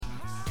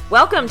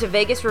Welcome to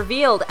Vegas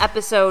Revealed,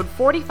 episode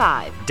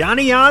 45.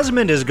 Donny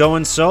Osmond is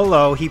going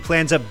solo. He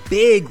plans a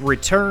big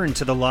return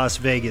to the Las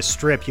Vegas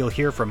Strip. You'll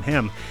hear from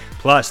him.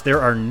 Plus,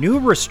 there are new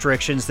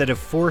restrictions that have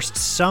forced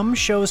some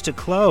shows to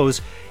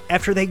close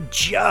after they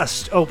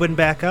just opened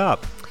back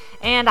up.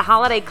 And a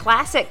holiday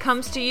classic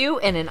comes to you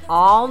in an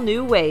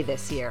all-new way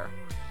this year.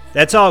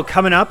 That's all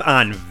coming up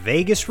on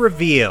Vegas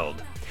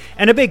Revealed.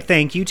 And a big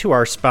thank you to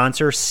our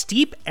sponsor,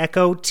 Steep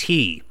Echo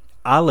Tea.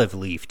 Olive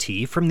leaf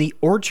tea from the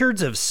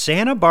orchards of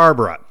Santa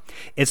Barbara.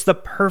 It's the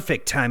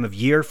perfect time of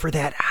year for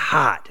that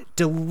hot,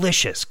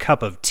 delicious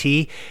cup of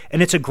tea,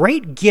 and it's a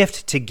great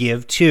gift to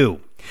give too.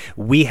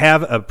 We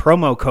have a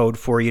promo code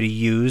for you to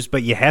use,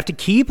 but you have to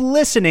keep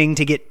listening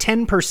to get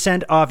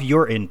 10% off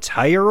your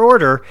entire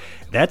order.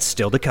 That's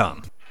still to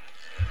come.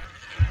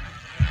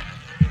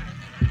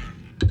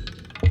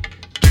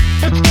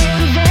 Let's go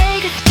to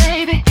Vegas,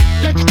 baby.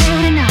 Let's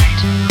go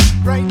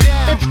tonight. Right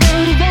now. Let's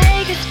go to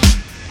Vegas.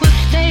 We'll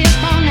stay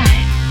up all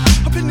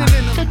night. Up in the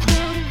Let's go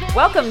to Vegas.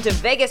 Welcome to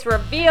Vegas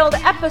Revealed,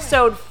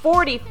 episode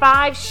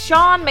 45.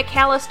 Sean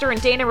McAllister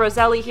and Dana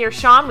Roselli here.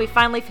 Sean, we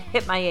finally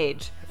hit my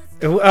age.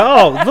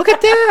 Oh, look at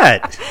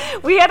that.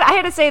 I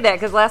had to say that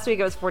because last week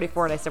it was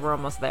 44 and I said we're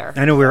almost there.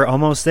 I know we were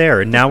almost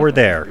there, and now we're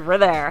there. We're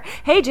there.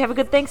 Hey, did you have a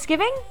good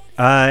Thanksgiving?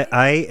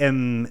 I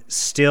am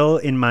still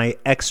in my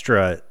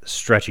extra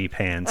stretchy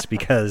pants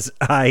because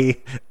I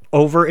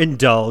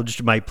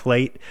overindulged. My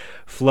plate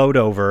flowed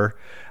over,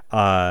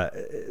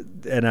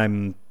 and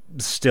I'm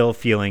still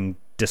feeling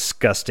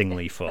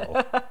disgustingly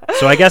full.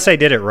 So I guess I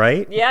did it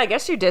right. Yeah, I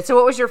guess you did. So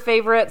what was your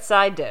favorite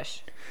side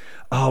dish?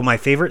 Oh, my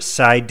favorite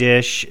side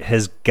dish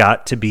has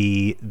got to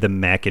be the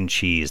mac and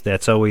cheese.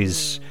 That's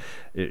always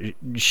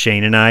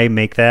Shane and I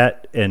make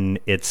that, and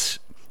it's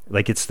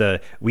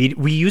we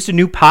used a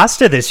new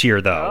pasta this year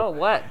though. Oh,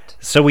 what?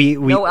 So we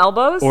No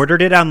elbows?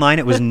 ordered it online.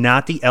 It was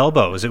not the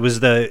elbows. It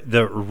was the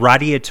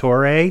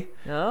radiatore,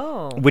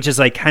 Oh. which is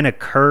like kind of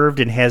curved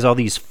and has all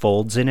these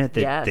folds in it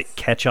that, Yes. that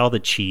catch all the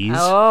cheese.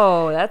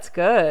 Oh, that's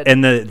good.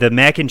 And the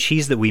mac and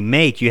cheese that we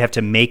make, you have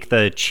to make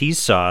the cheese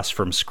sauce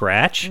from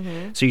scratch.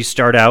 Mm-hmm. So you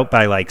start out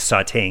by like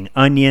sauteing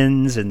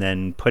onions and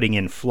then putting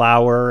in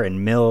flour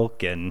and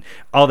milk and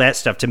all that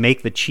stuff to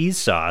make the cheese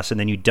sauce. And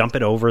then you dump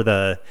it over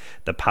the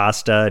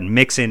pasta and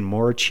mix in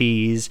more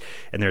cheese.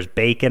 And there's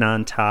bacon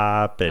on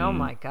top and Oh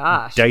my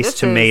gosh. diced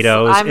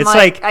tomatoes. I'm It's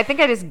like, I think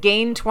I just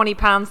gained 20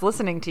 pounds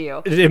listening to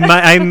you.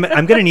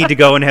 I'm going to need to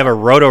go and have a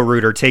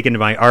Roto-Rooter taken to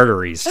my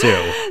arteries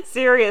too.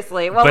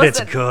 Seriously. Well, But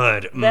listen, it's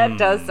good. That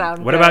does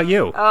sound What good. about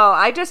you? Oh,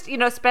 I just,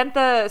 spent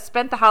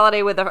the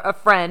holiday with a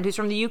friend who's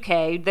from the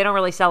UK. They don't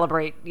really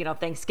celebrate,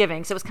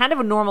 Thanksgiving. So it was kind of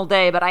a normal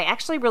day, but I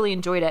actually really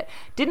enjoyed it.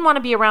 Didn't want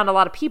to be around a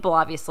lot of people,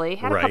 obviously.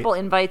 Had a Right. couple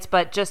invites,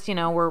 but just,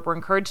 we're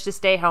encouraged to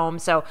stay home.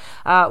 So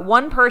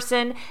one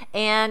person,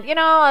 and,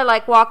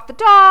 I walked the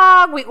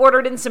dog. We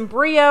ordered in some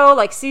brio,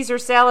 like Caesar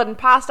salad and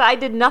pasta. I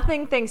did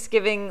nothing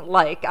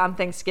Thanksgiving-like on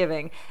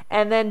Thanksgiving.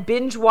 And then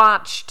binge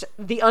watched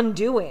The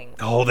Undoing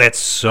Oh, that's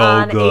so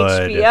on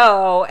good.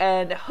 HBO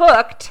and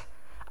hooked.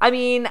 I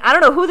mean, I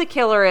don't know who the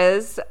killer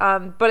is,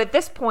 but at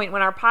this point,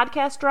 when our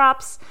podcast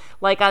drops,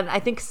 like on I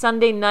think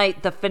Sunday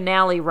night, the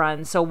finale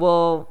runs.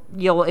 So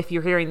you'll if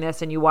you're hearing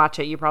this and you watch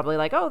it, you're probably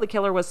like, oh, the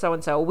killer was so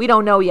and so. We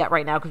don't know yet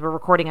right now because we're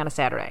recording on a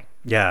Saturday.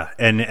 Yeah,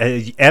 and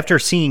after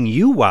seeing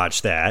you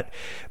watch that,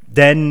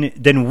 then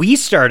we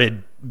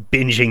started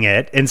binging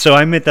it, and so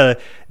I'm at the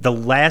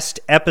last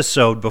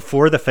episode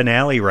before the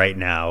finale right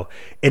now,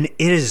 and it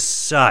is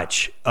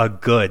such a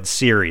good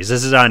series.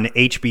 This is on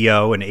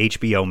HBO and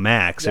HBO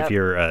Max Yep. if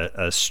you're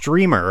a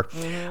streamer,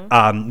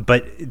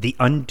 but The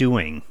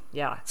Undoing,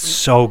 Yeah.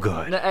 so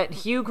good.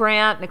 Hugh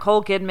Grant,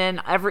 Nicole Kidman,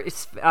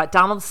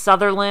 Donald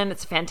Sutherland.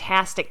 It's a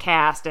fantastic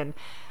cast, and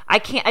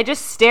I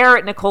just stare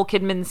at Nicole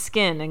Kidman's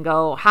skin and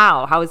go,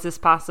 how is this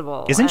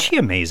possible? Isn't she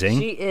amazing?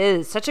 She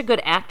is such a good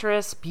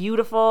actress,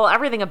 beautiful.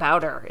 Everything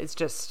about her is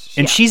just.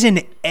 And yeah. she's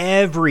in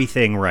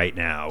everything right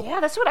now. Yeah,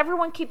 that's what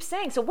everyone keeps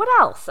saying. So what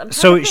else? I'm trying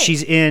So to think.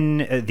 she's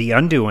in The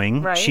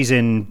Undoing. Right. She's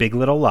in Big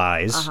Little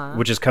Lies,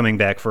 which is coming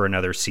back for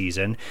another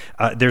season.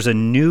 There's a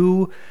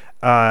new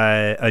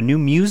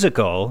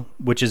musical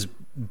which is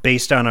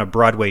based on a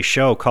Broadway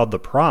show called The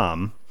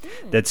Prom.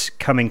 That's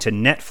coming to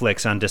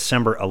Netflix on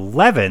December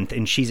 11th,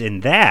 and she's in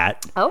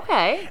that.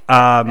 Okay.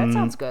 That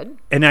sounds good.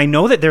 And I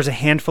know that there's a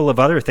handful of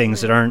other things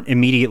that aren't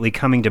immediately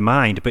coming to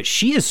mind, but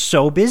she is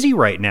so busy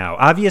right now.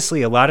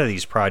 Obviously, a lot of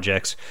these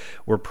projects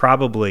were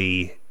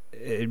probably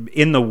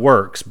in the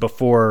works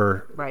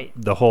before Right.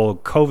 the whole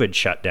COVID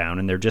shutdown,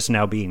 and they're just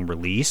now being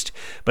released.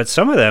 But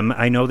some of them,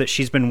 I know that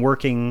she's been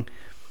working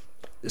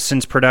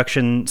since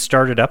production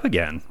started up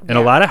again. And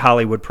a lot of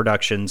Hollywood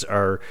productions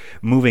are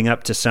moving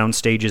up to sound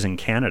stages in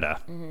Canada,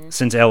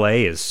 since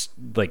LA is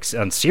like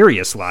on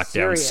serious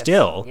lockdown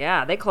still.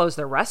 Yeah, they closed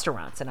their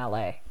restaurants in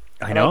LA.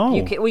 I know.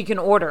 We can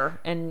order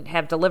and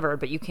have delivered,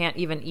 but you can't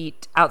even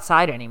eat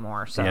outside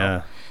anymore. So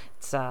Yeah.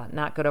 It's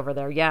not good over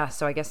there. Yeah,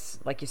 so I guess,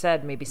 like you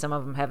said, maybe some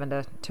of them having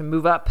to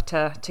move up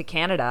to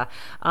Canada.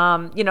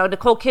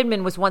 Nicole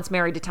Kidman was once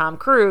married to Tom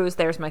Cruise.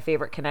 There's my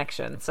favorite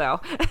connection.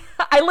 So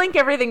I link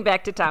everything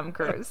back to Tom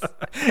Cruise.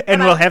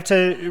 And we'll have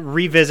to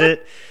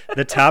revisit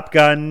the Top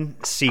Gun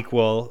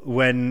sequel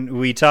when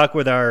we talk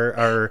with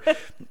our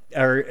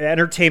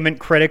entertainment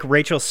critic,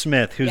 Rachel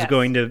Smith, who's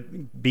going to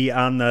be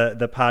on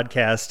the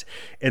podcast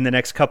in the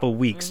next couple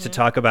weeks to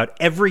talk about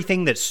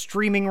everything that's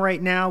streaming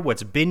right now,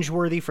 what's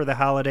binge-worthy for the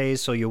holidays.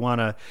 So you want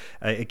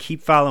to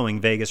keep following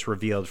Vegas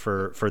Revealed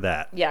for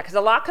that. Yeah, because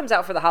a lot comes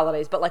out for the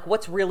holidays, but like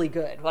what's really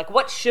good? Like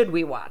what should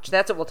we watch?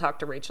 That's what we'll talk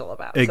to Rachel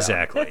about.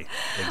 Exactly.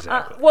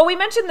 Exactly. Well, we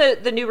mentioned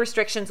the new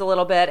restrictions a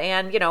little bit,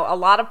 and a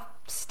lot of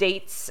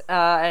states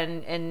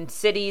and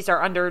cities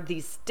are under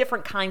these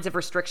different kinds of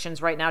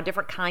restrictions right now,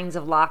 different kinds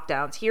of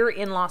lockdowns. Here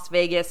in Las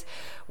Vegas,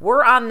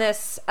 we're on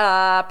this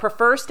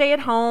prefer stay at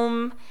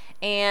home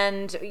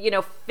and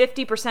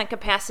 50%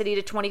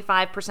 capacity to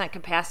 25%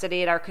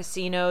 capacity at our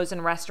casinos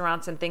and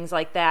restaurants and things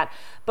like that.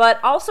 But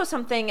also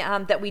something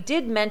that we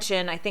did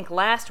mention, I think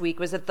last week,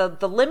 was that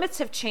the limits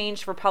have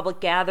changed for public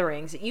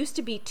gatherings. It used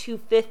to be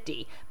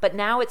 250, but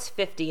now it's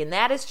 50, and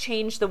that has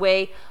changed the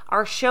way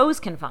our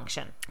shows can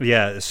function.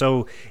 Yeah,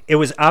 so it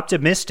was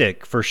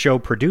optimistic for show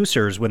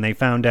producers when they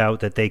found out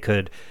that they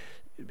could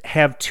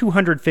have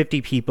 250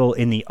 people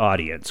in the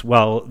audience.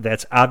 Well,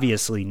 that's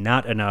obviously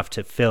not enough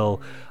to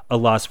fill a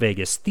Las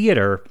Vegas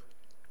theater.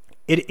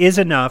 It is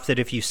enough that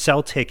if you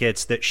sell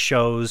tickets, that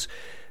shows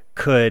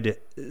could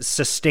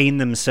sustain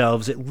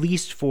themselves at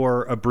least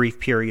for a brief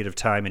period of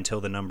time until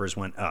the numbers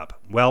went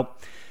up. Well,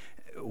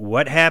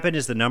 what happened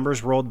is the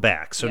numbers rolled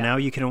back. So now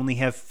you can only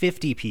have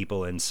 50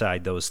 people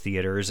inside those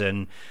theaters,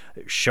 and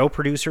show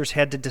producers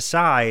had to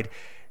decide,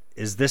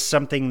 is this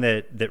something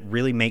that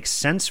really makes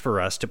sense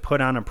for us to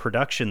put on a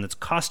production that's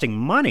costing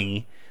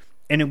money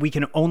and we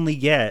can only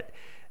get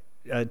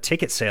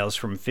ticket sales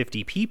from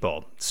 50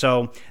 people?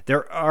 So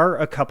there are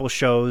a couple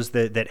shows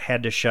that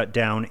had to shut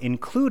down,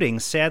 including,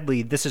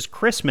 sadly, This Is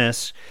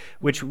Christmas,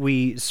 which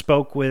we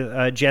spoke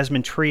with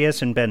Jasmine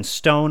Trias and Ben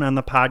Stone on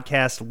the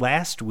podcast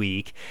last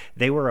week.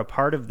 They were a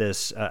part of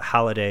this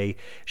holiday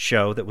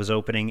show that was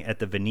opening at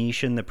the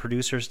Venetian. The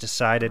producers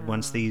decided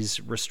once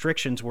these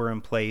restrictions were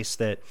in place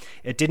that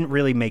it didn't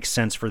really make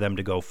sense for them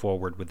to go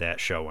forward with that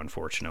show,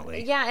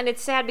 unfortunately. Yeah, and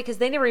it's sad because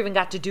they never even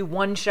got to do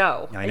one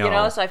show. I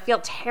know. So I feel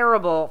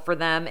terrible for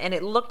them, and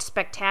it looked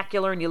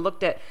spectacular. And you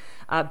looked at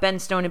Ben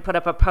Stone had put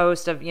up a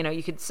post of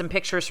you could some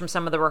pictures from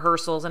some of the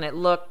rehearsals, and it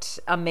looked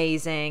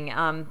amazing.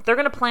 They're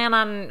going to plan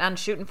on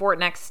shooting for it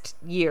next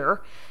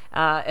year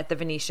at the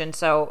Venetian,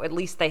 so at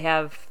least they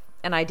have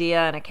an idea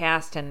and a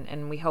cast,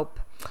 and we hope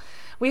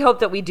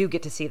that we do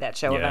get to see that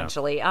show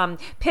eventually.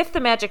 Piff the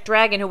Magic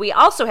Dragon, who we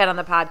also had on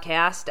the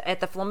podcast at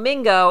the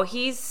Flamingo,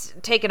 he's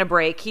taken a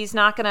break. He's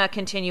not going to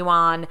continue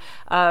on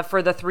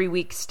for the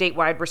 3-week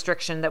statewide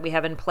restriction that we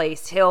have in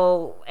place.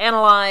 He'll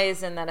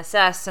analyze and then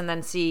assess and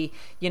then see,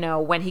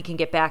 when he can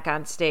get back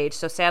on stage.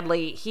 So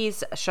sadly,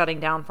 he's shutting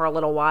down for a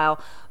little while.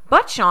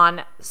 But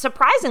Sean,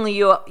 surprisingly,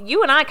 you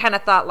and I kind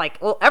of thought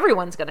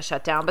everyone's going to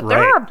shut down, but there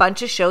are a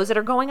bunch of shows that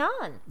are going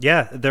on.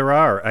 Yeah, there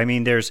are. I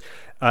mean, there's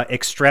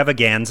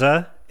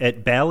Extravaganza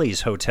at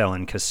Bally's Hotel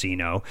and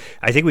Casino.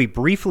 I think we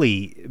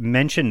briefly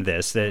mentioned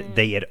this, that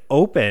they had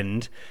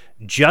opened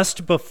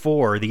just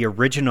before the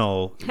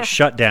original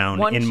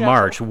shutdown in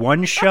March.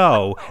 One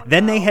show.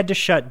 Then they had to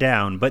shut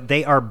down, but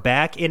they are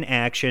back in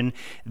action.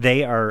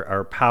 They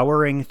are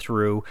powering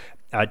through.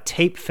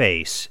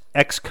 Tapeface,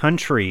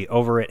 Ex-Country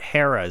over at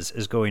Harrah's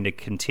is going to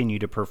continue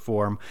to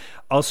perform.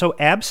 Also,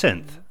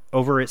 Absinthe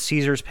over at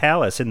Caesar's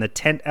Palace in the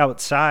tent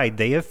outside.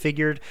 They have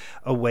figured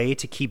a way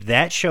to keep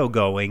that show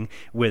going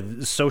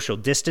with social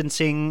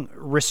distancing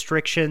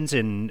restrictions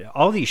and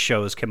all these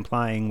shows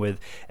complying with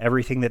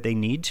everything that they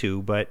need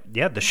to. But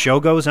yeah, the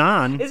show goes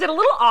on. Is it a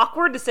little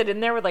awkward to sit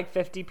in there with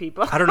 50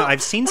 people? I don't know.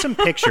 I've seen some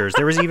pictures.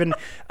 There was even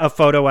a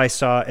photo I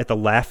saw at the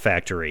Laugh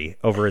Factory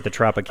over at the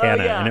Tropicana,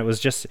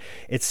 and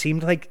it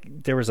seemed like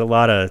there was a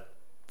lot of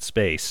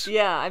space.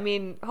 Yeah, I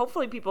mean,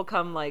 hopefully people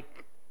come with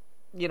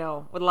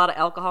a lot of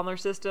alcohol in their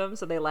system,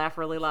 so they laugh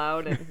really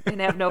loud and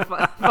have no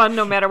fun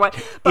no matter what.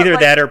 But either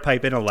that or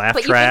pipe in a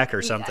laugh track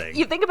or something.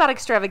 You think about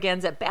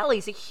Extravaganza at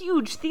Bally's, a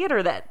huge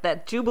theater,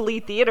 that Jubilee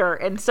Theater,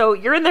 and so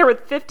you're in there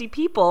with 50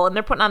 people, and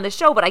they're putting on this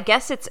show, but I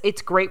guess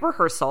it's great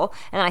rehearsal,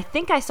 and I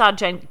think I saw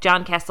John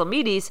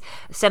Castellmedes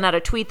send out a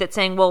tweet that's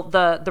saying, well,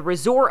 the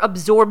resort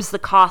absorbs the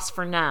cost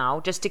for now,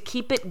 just to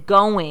keep it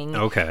going.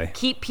 Okay.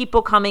 Keep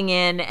people coming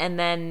in, and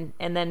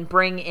then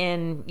bring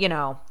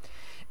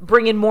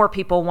in more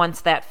people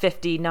once that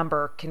 50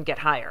 number can get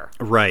higher.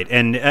 Right.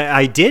 And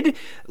I did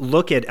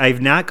I've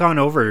not gone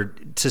over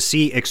to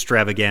see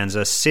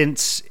Extravaganza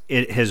since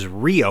it has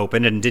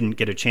reopened and didn't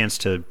get a chance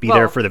to be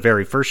there for the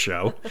very first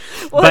show.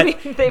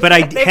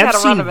 I have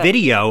seen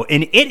video,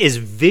 and it is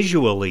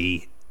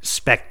visually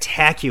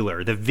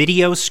spectacular. The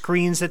video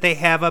screens that they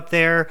have up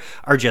there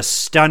are just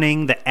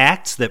stunning. The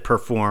acts that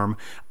perform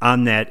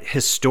on that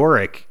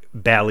historic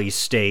Bally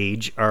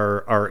stage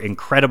are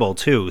incredible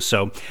too.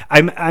 So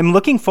I'm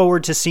looking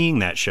forward to seeing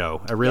that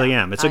show. I really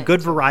am. It's a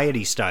good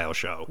variety style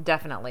show.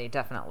 Definitely.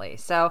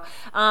 So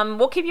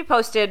we'll keep you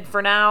posted.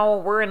 For now,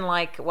 we're in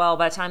by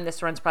the time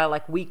this runs,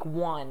 probably week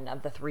 1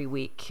 of the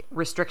 3-week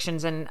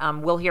restrictions,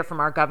 and we'll hear from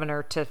our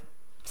governor to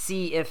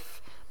see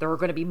if there are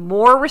going to be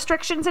more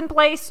restrictions in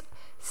place,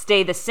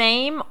 stay the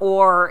same,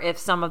 or if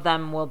some of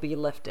them will be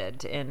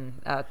lifted in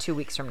 2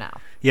 weeks from now.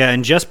 Yeah,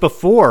 and just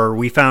before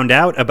we found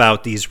out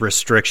about these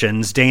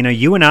restrictions, Dana,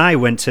 you and I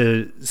went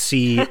to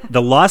see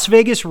the Las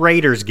Vegas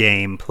Raiders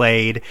game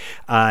played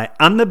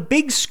on the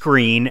big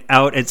screen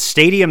out at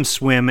Stadium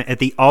Swim at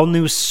the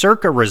all-new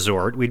Circa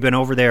Resort. We'd been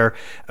over there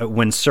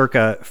when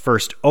Circa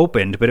first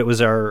opened, but it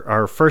was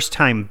our first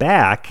time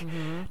back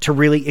to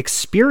really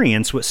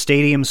experience what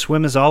Stadium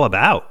Swim is all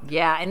about.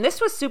 Yeah, and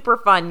this was super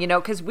fun,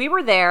 because we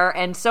were there,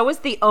 and so was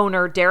the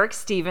owner, Derek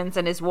Stevens,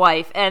 and his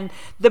wife. And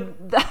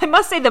I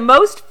must say the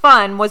most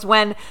fun was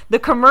when the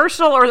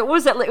commercial, or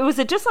was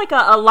it just like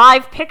a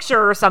live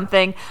picture or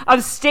something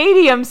of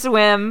Stadium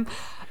Swim,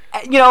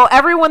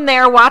 everyone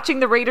there watching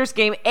the Raiders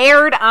game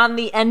aired on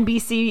the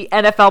NBC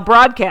NFL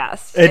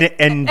broadcast.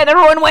 And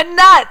everyone went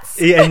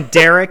nuts. And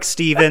Derek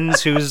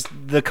Stevens, who's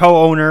the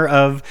co-owner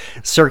of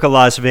Circa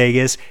Las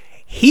Vegas,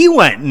 he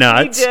went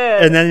nuts. He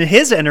did. And then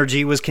his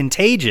energy was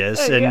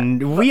contagious,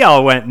 and we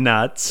all went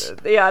nuts.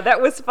 Yeah,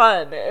 that was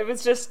fun. It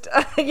was just,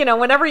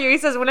 whenever you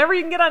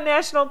can get on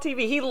national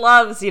TV, he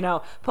loves,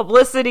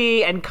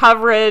 publicity and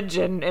coverage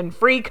and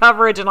free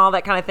coverage and all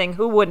that kind of thing.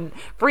 Who wouldn't?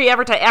 Free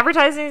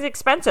advertising is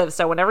expensive,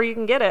 so whenever you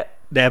can get it.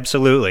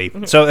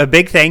 Absolutely. So a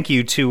big thank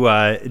you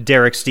to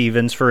Derek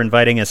Stevens for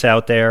inviting us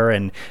out there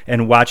and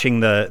watching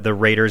the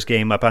Raiders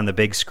game up on the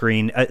big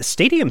screen.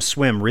 Stadium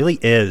Swim really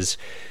is...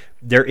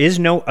 There is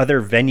no other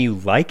venue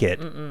like it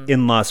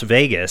in Las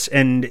Vegas,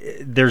 and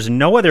there's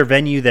no other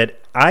venue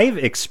that I've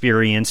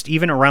experienced,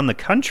 even around the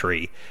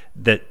country,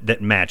 that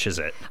matches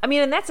it. I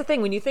mean, and that's the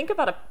thing. When you think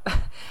about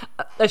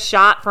a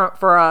shot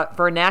for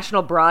a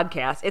national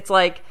broadcast, it's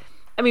like,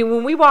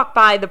 when we walked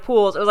by the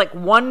pools, it was like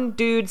one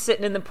dude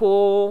sitting in the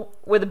pool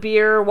with a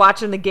beer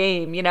watching the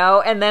game,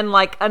 and then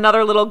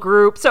another little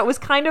group. So it was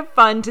kind of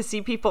fun to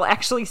see people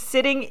actually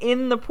sitting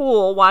in the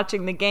pool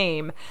watching the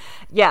game.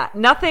 Yeah,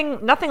 nothing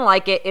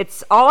like it.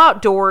 It's all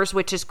outdoors,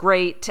 which is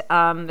great,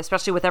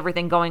 especially with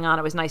everything going on.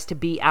 It was nice to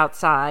be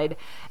outside,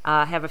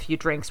 have a few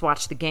drinks,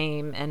 watch the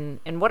game,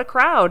 and what a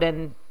crowd!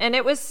 And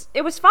it was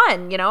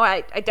fun.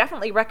 I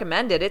definitely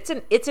recommend it.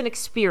 It's an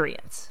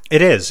experience.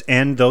 It is,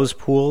 and those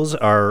pools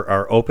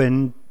are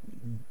open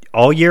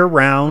all year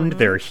round.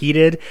 They're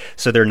heated,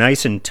 so they're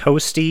nice and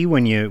toasty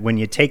when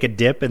you take a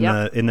dip in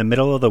the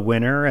middle of the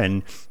winter.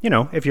 And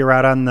if you're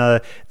out on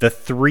the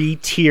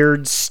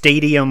 3-tiered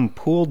stadium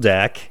pool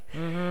deck,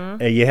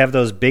 you have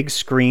those big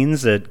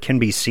screens that can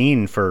be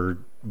seen for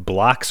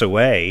blocks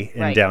away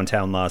in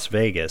downtown Las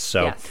Vegas.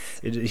 So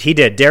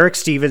Derek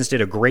Stevens did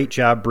a great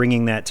job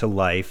bringing that to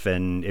life.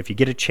 And if you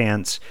get a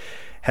chance,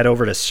 head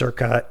over to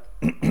Circa.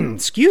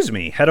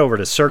 Head over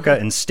to Circa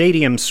and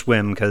Stadium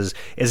Swim, because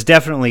it's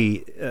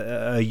definitely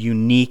a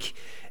unique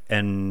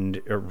and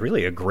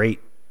really a great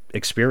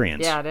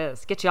experience. Yeah, it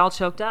is. Get you all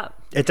choked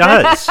up. It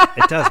does.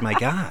 It does. My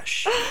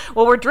gosh.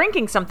 Well, we're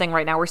drinking something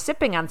right now. We're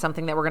sipping on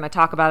something that we're going to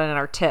talk about in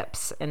our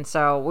tips. And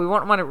so we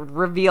won't want to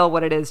reveal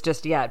what it is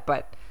just yet,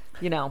 but,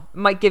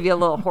 might give you a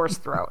little hoarse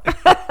throat.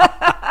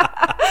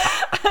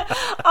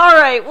 All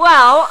right.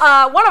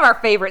 Well, one of our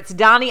favorites,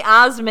 Donny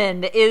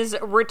Osmond, is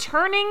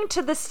returning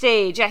to the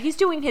stage. Yeah, he's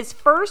doing his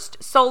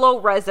first solo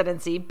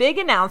residency. Big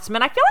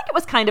announcement. I feel like it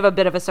was kind of a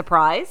bit of a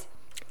surprise.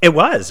 It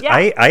was.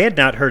 Yeah. I had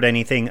not heard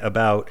anything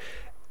about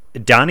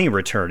Donny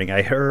returning.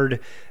 I heard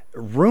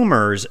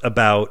rumors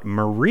about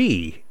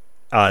Marie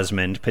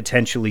Osmond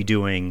potentially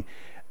doing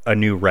a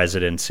new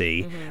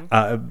residency,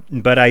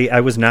 but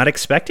I was not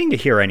expecting to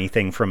hear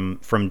anything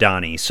from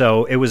Donny.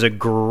 So it was a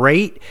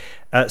great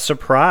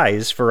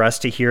surprise for us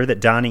to hear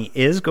that Donny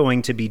is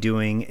going to be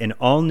doing an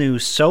all-new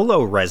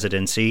solo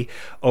residency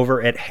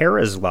over at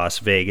Harrah's Las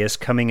Vegas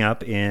coming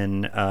up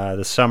in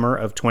the summer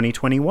of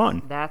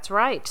 2021. That's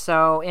right.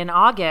 So in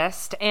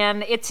August,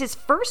 and it's his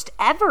first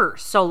ever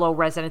solo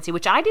residency,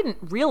 which I didn't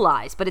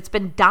realize, but it's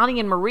been Donny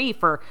and Marie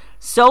for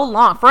so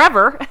long,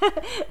 forever,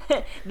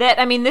 that,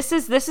 this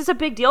is a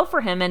big deal for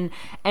him.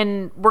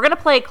 And we're going to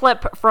play a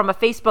clip from a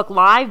Facebook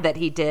Live that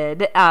he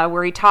did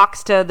where he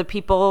talks to the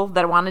people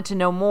that wanted to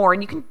know more.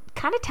 And you can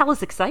kind of tell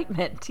his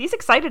excitement. He's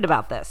excited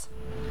about this.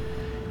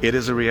 It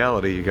is a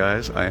reality, you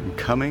guys. I am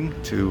coming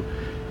to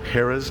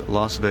Harrah's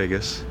Las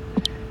Vegas,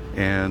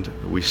 and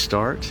we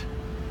start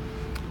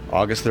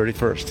August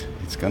 31st.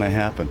 It's going to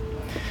happen.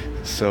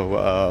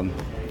 So,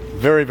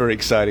 very, very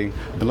exciting.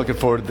 I've been looking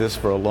forward to this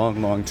for a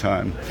long, long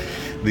time.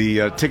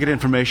 The ticket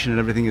information and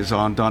everything is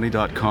on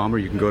Donny.com, or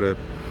you can go to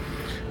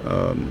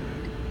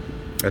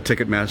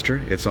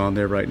Ticketmaster. It's on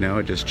there right now.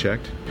 I just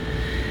checked.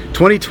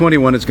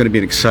 2021 is going to be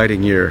an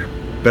exciting year.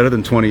 Better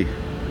than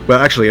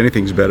actually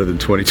anything's better than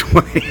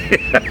 2020.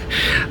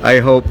 I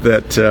hope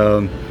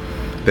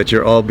that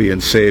you're all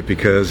being safe,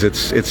 because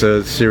it's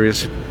a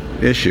serious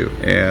issue.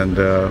 And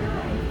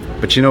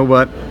but you know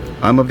what?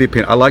 I'm of the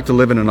opinion. I like to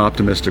live in an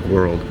optimistic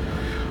world.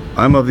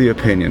 I'm of the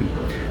opinion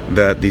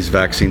that these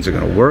vaccines are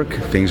going to work.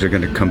 Things are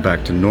going to come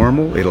back to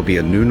normal. It'll be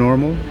a new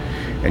normal.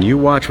 And you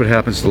watch what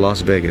happens to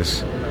Las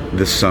Vegas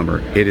this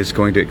summer. It is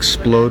going to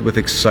explode with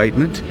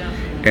excitement.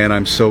 And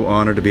I'm so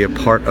honored to be a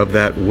part of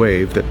that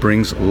wave that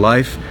brings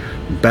life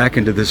back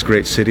into this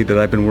great city that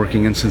I've been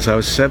working in since I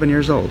was 7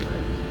 years old.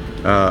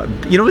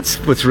 You know,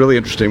 what's really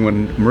interesting,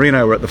 when Marie and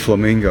I were at the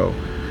Flamingo,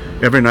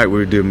 every night we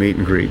would do a meet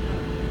and greet.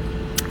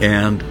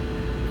 And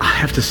I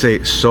have to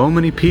say, so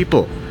many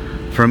people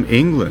from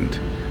England,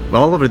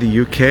 all over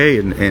the UK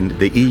and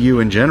the EU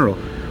in general,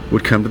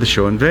 would come to the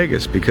show in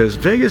Vegas, because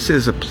Vegas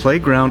is a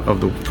playground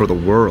for the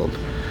world.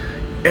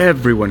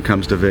 Everyone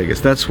comes to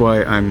Vegas. That's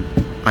why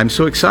I'm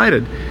so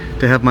excited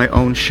to have my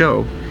own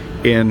show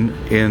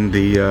in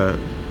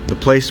the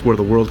place where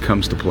the world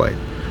comes to play.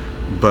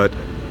 But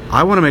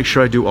I want to make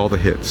sure I do all the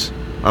hits.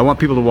 I want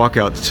people to walk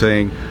out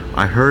saying,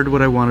 I heard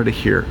what I wanted to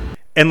hear.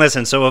 And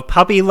listen, so if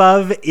Puppy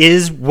Love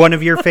is one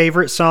of your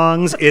favorite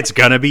songs, it's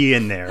going to be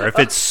in there. If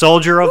it's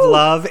Soldier of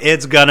Love,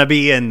 it's going to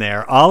be in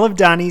there. All of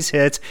Donnie's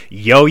hits,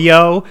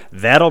 Yo-Yo,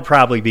 that'll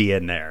probably be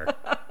in there.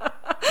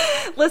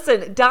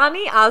 Listen,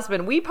 Donny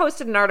Osmond, we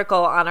posted an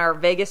article on our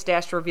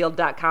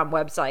Vegas-revealed.com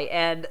website,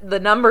 and the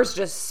numbers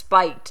just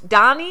spiked.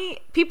 Donny,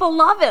 people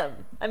love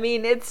him. I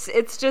mean,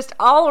 it's just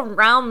all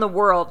around the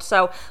world.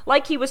 So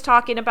like he was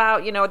talking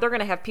about, you know, they're going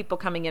to have people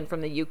coming in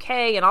from the UK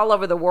and all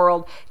over the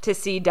world to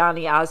see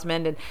Donny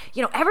Osmond. And,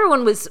 you know,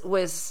 everyone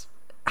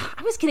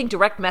I was getting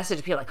direct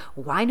messages, people like,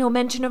 why no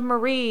mention of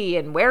Marie?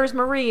 And where's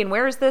Marie? And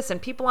where's this? And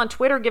people on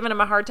Twitter giving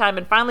him a hard time.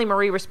 And finally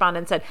Marie responded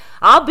and said,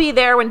 I'll be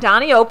there when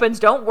Donny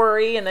opens, don't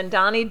worry. And then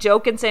Donny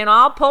joking, saying,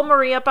 I'll pull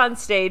Marie up on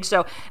stage.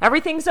 So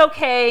everything's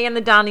okay in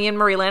the Donny and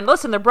Marie land.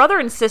 Listen, they're brother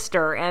and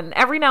sister, and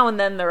every now and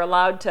then they're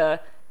allowed to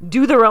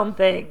do their own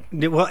thing.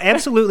 Well,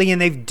 absolutely. And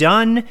they've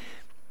done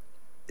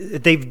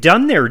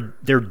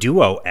their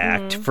duo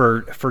act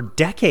for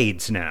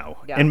decades now.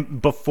 Yeah.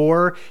 And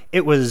before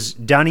it was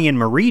Donny and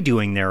Marie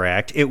doing their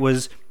act, it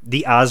was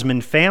the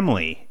Osmond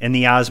family and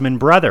the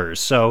Osmond brothers.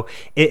 So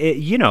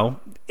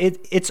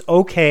it's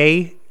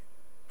okay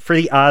for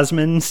the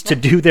Osmonds to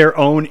do their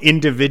own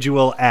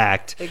individual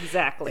act.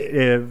 Exactly.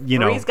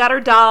 Marie's got her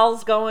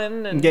dolls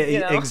going. And,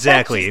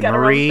 exactly.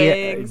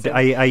 Marie,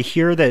 I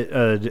hear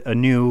that a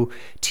new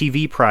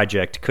TV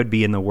project could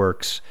be in the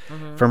works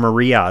for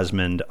Marie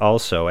Osmond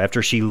also.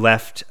 After she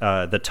left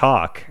The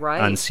Talk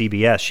on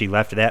CBS, she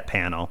left that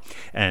panel.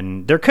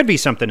 And there could be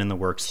something in the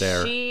works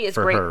there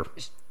for her.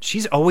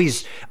 She's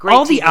always, great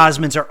all TV. The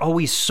Osmonds are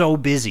always so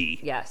busy.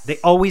 Yes. They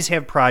always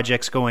have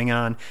projects going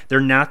on. They're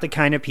not the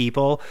kind of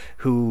people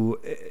who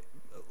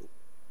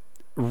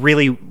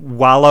really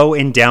wallow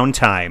in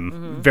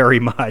downtime very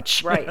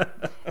much. Right.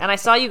 And I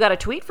saw you got a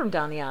tweet from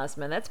Donny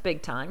Osmond. That's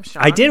big time,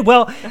 Sean. I did.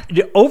 Well,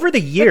 over the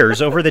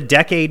years, over the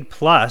decade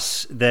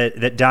plus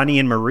that Donny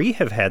and Marie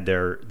have had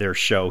their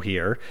show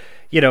here,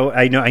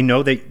 I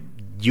know that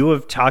you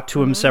have talked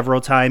to him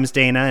several times,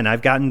 Dana, and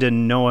I've gotten to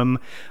know him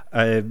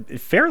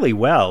fairly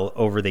well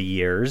over the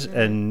years.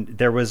 And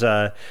there was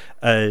God,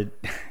 it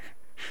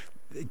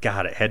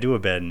had to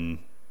have been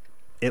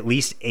at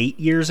least 8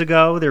 years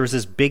ago. There was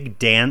this big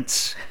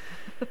dance,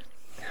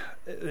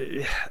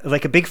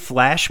 like a big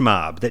flash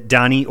mob that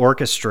Donny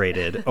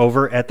orchestrated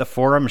over at the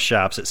Forum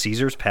Shops at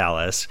Caesar's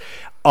Palace.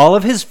 All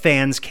of his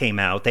fans came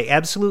out. They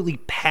absolutely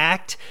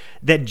packed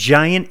that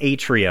giant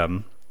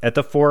atrium at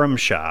the Forum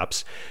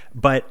Shops.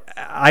 But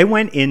I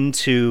went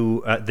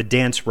into the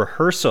dance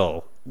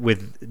rehearsal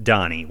with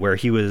Donny, where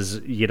he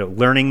was,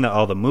 learning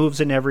all the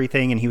moves and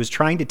everything, and he was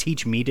trying to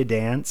teach me to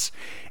dance,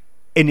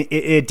 and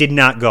it did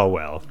not go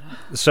well.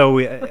 So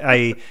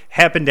I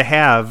happened to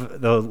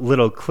have the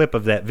little clip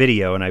of that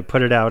video, and I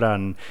put it out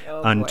on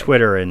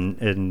Twitter,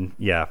 and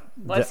yeah.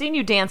 Well, I've seen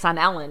you dance on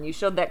Ellen. You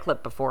showed that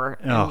clip before.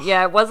 Oh.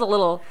 Yeah, it was a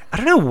little I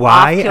don't know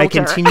why I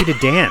continue to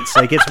dance.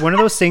 Like, it's one of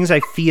those things I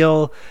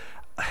feel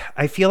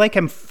like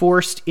I'm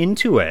forced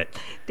into it.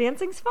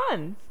 Dancing's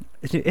fun.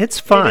 It's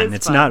fun.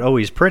 It's fun. Not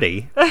always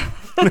pretty.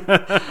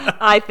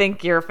 I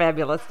think you're a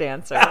fabulous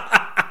dancer.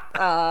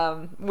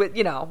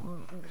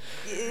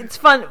 It's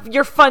fun.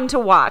 You're fun to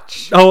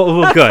watch. Oh,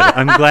 well, good.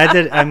 I'm glad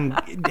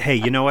that hey,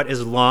 you know what?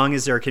 As long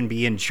as there can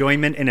be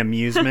enjoyment and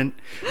amusement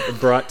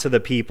brought to the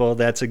people,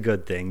 that's a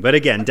good thing. But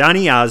again,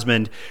 Donny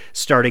Osmond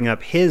starting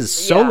up his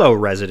solo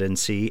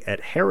residency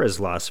at Harrah's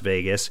Las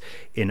Vegas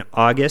in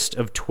August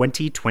of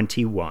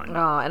 2021.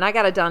 Oh, and I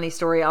got a Donny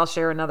story I'll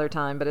share another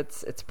time, but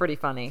it's pretty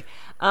funny.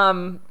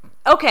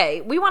 Okay,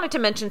 we wanted to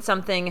mention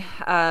something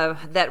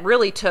that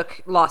really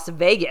took Las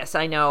Vegas,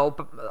 I know,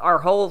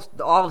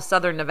 all of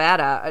Southern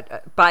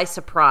Nevada by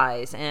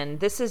surprise. And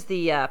this is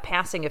the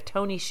passing of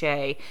Tony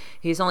Hsieh.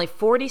 He's only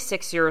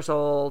 46 years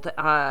old.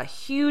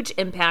 Huge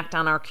impact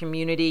on our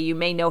community. You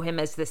may know him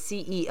as the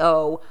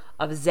CEO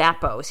of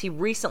Zappos. He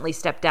recently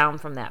stepped down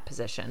from that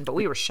position, but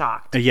we were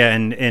shocked. Yeah,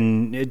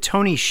 and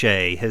Tony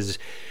Hsieh has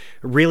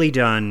really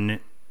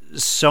done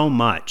so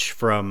much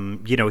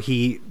from,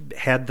 he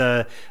had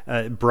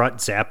brought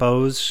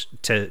Zappos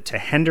to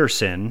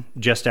Henderson,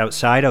 just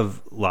outside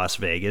of Las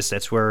Vegas.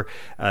 That's where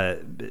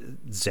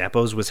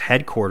Zappos was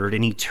headquartered,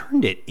 and he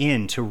turned it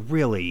into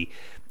really,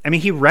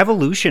 he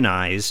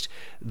revolutionized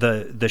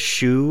the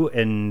shoe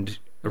and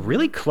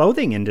really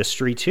clothing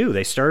industry too.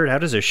 They started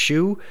out as a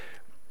shoe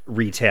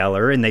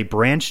retailer, and they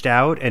branched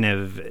out and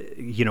have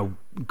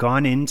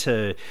gone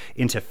into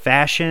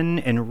fashion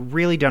and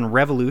really done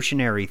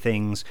revolutionary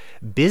things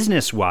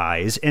business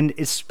wise, and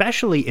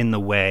especially in the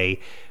way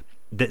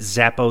that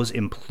Zappos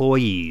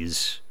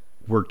employees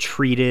were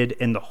treated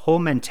and the whole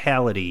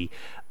mentality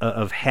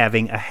of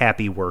having a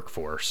happy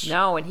workforce.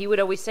 No, and he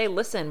would always say,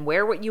 listen,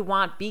 wear what you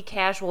want, be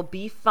casual,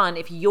 be fun.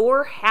 If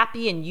you're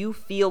happy and you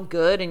feel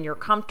good and you're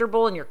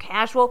comfortable and you're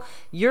casual,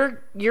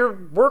 your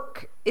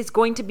work is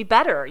going to be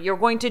better. You're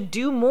going to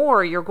do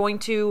more. You're going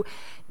to,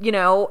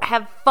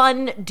 have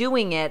fun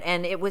doing it.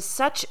 And it was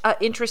such an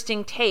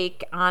interesting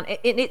take on it.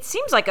 It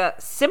seems like a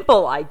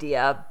simple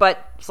idea,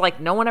 but it's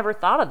like no one ever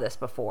thought of this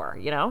before,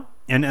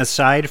 And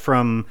aside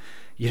from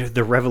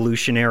the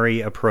revolutionary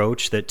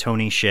approach that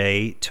Tony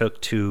Hsieh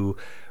took to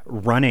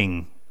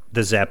running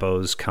the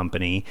Zappos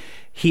company,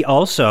 he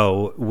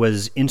also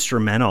was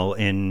instrumental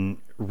in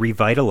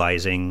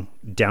revitalizing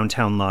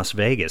downtown Las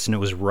Vegas. And it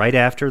was right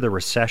after the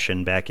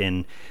recession back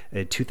in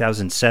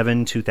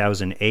 2007,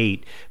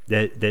 2008,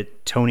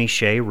 that Tony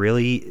Hsieh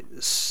really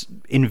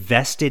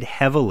invested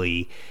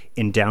heavily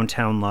in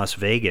downtown Las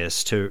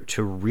Vegas to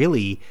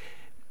really...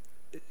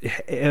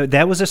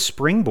 that was a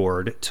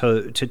springboard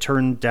to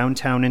turn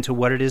downtown into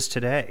what it is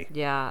today.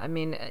 Yeah,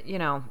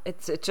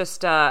 it's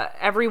just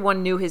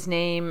everyone knew his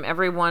name.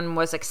 Everyone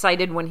was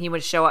excited when he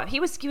would show up.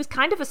 He was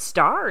kind of a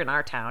star in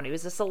our town. He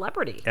was a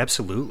celebrity.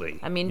 Absolutely.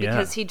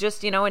 Because he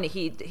just, and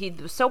he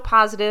was so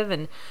positive,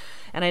 and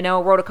I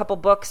know wrote a couple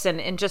books,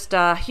 and just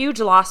a huge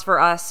loss for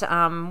us.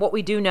 What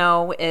we do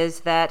know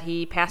is that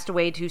he passed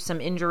away to some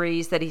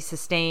injuries that he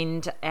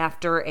sustained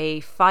after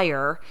a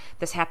fire.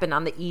 This happened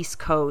on the East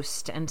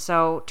Coast, and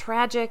so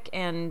tragic,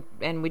 and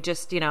we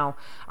just,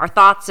 our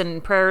thoughts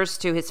and prayers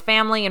to his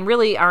family and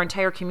really our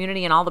entire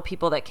community and all the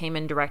people that came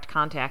in direct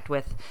contact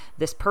with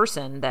this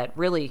person that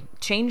really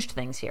changed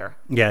things here.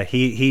 Yeah,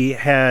 he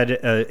had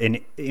an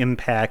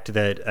impact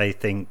that I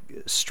think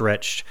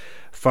stretched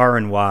far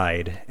and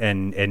wide,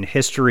 and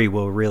history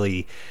will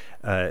really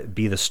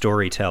be the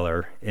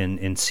storyteller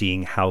in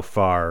seeing how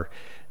far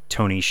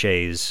Tony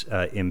Hsieh's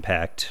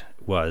impact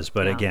was.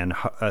 But again,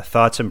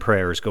 thoughts and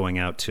prayers going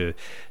out to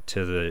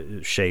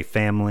the Hsieh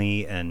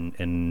family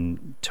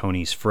and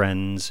Tony's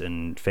friends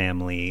and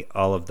family,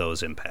 all of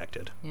those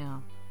impacted. Yeah.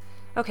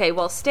 Okay,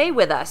 well, stay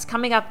with us.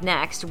 Coming up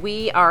next,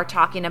 we are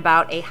talking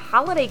about a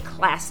holiday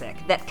classic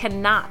that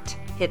cannot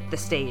hit the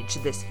stage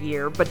this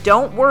year. But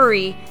don't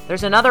worry,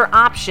 there's another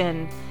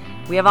option.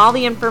 We have all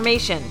the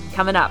information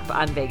coming up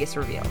on Vegas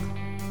Revealed.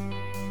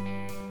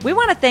 We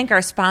want to thank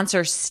our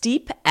sponsor,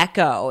 Steep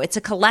Echo. It's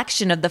a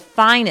collection of the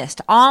finest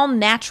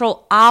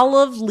all-natural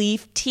olive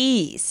leaf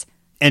teas.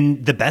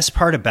 And the best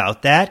part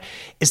about that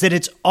is that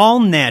it's all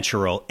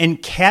natural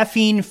and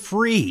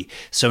caffeine-free.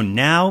 So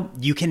now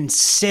you can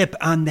sip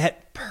on that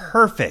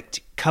perfect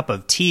cup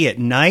of tea at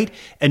night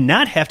and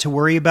not have to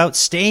worry about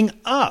staying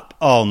up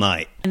all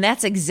night. And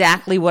that's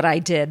exactly what I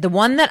did. The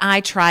one that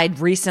I tried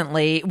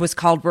recently was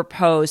called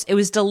Repose. It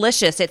was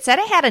delicious. It said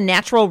it had a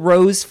natural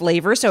rose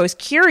flavor, so I was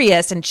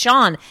curious. And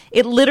Sean,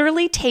 it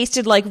literally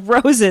tasted like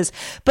roses,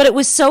 but it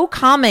was so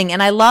calming,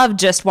 and I loved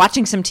just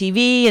watching some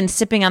TV and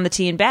sipping on the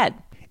tea in bed.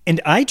 And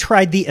I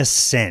tried the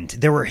Ascent.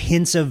 There were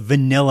hints of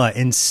vanilla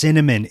and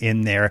cinnamon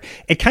in there.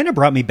 It kind of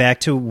brought me back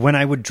to when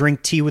I would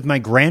drink tea with my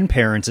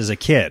grandparents as a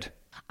kid.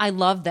 I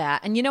love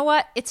that. And you know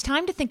what? It's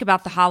time to think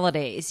about the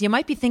holidays. You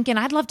might be thinking,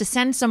 I'd love to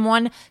send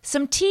someone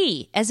some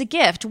tea as a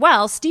gift.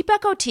 Well, Steep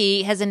Echo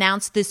Tea has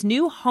announced this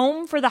new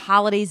Home for the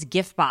Holidays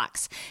gift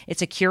box.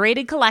 It's a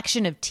curated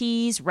collection of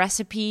teas,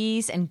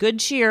 recipes, and good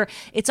cheer.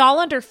 It's all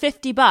under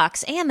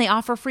 $50, and they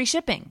offer free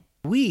shipping.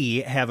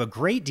 We have a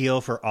great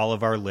deal for all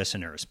of our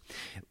listeners.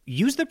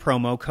 Use the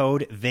promo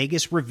code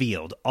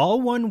VegasRevealed,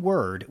 all one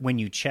word, when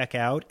you check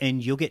out,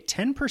 and you'll get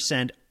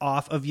 10%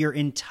 off of your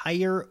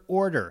entire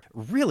order.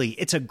 Really,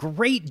 it's a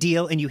great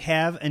deal, and you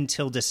have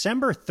until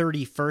December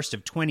 31st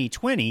of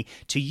 2020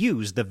 to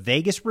use the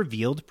Vegas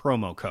Revealed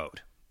promo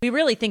code. We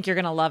really think you're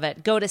going to love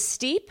it. Go to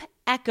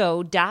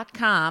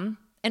steepecho.com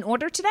and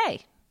order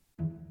today.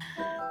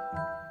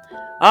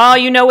 Oh,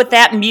 you know what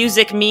that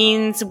music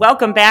means.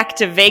 Welcome back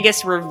to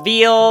Vegas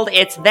Revealed.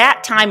 It's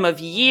that time of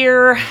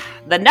year.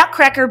 The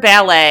Nutcracker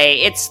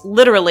Ballet. It's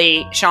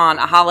literally, Sean,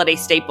 a holiday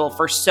staple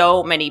for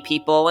so many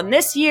people. And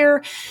this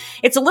year,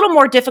 it's a little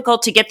more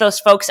difficult to get those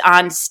folks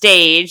on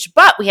stage,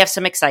 but we have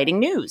some exciting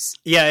news.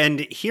 Yeah,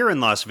 and here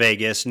in Las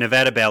Vegas,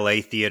 Nevada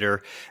Ballet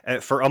Theater,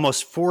 for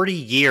almost 40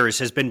 years,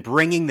 has been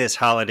bringing this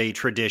holiday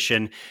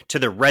tradition to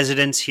the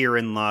residents here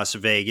in Las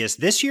Vegas.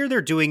 This year,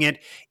 they're doing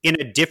it in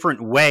a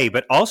different way,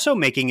 but also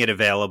making it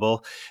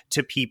available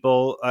to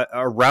people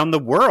around the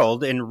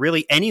world and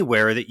really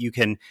anywhere that you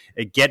can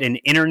get an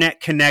internet that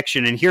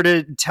connection. And here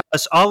to tell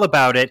us all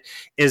about it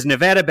is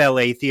Nevada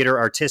Ballet Theater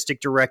Artistic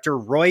Director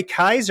Roy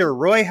Kaiser.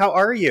 Roy, how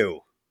are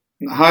you?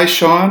 Hi,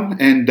 Sean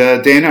and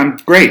Dana. I'm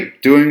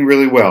great. Doing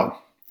really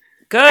well.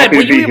 Good.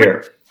 Happy to be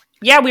here.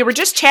 Yeah, we were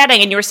just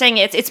chatting, and you were saying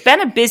it's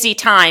been a busy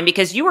time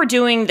because you were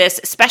doing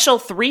this special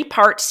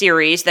 3-part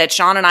series that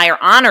Sean and I are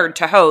honored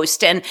to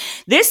host. And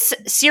this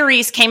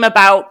series came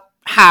about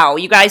how?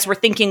 You guys were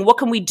thinking, what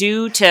can we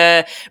do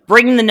to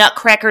bring the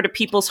Nutcracker to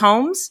people's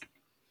homes?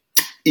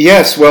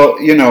 Yes, well,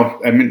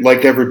 I mean,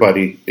 like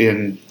everybody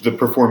in the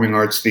performing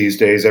arts these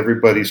days,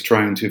 everybody's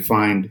trying to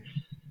find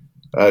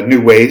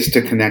new ways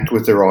to connect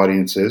with their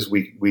audiences.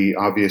 We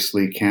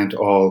obviously can't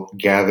all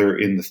gather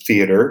in the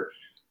theater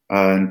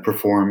and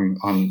perform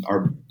on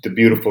the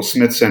beautiful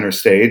Smith Center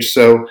stage.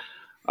 So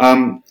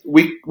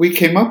we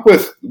came up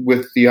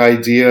with the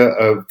idea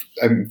of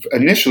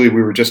initially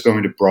we were just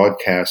going to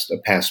broadcast a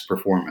past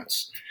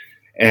performance,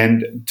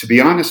 and to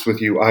be honest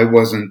with you, I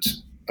wasn't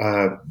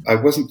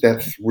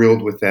that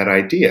thrilled with that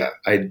idea.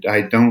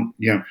 I don't,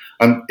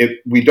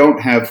 we don't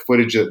have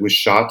footage that was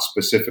shot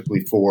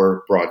specifically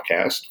for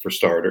broadcast, for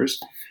starters.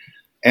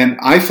 And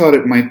I thought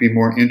it might be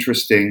more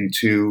interesting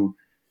to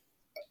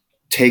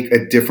take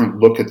a different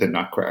look at the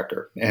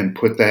Nutcracker and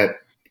put that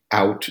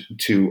out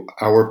to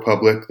our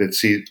public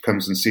that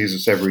comes and sees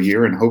us every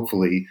year, and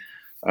hopefully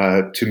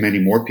to many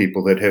more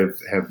people that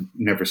have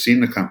never seen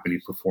the company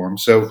perform.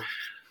 So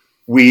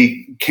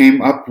we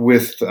came up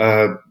with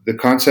the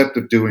concept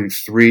of doing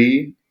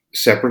 3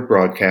 separate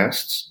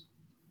broadcasts.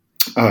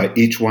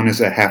 Each one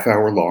is a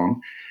half-hour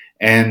long,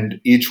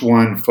 and each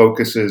one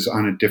focuses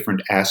on a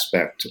different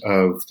aspect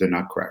of the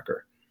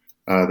Nutcracker.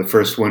 The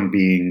first one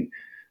being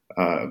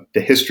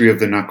the history of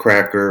the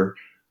Nutcracker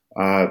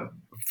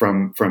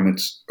from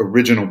its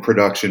original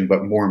production,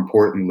 but more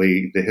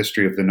importantly, the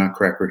history of the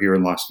Nutcracker here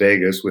in Las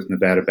Vegas with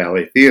Nevada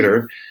Ballet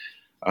Theater.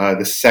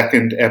 The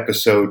second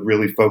episode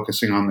really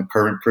focusing on the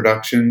current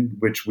production,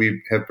 which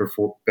we have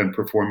been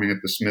performing at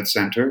the Smith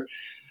Center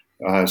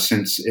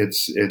since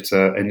its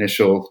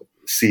initial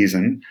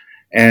season,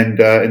 and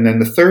then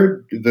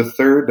the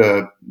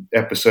third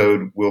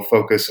episode will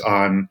focus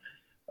on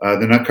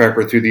the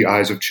Nutcracker through the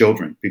eyes of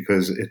children,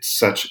 because it's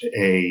such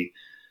a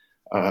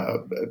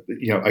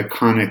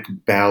iconic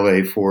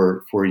ballet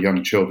for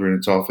young children.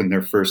 It's often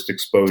their first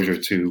exposure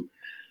to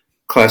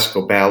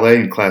classical ballet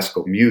and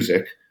classical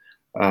music.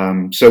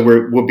 So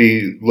we'll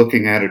be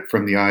looking at it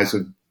from the eyes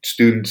of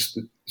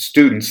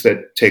students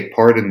that take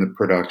part in the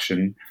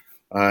production,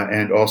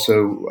 and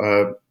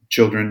also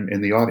children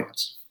in the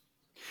audience.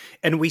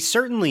 And we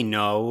certainly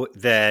know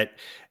that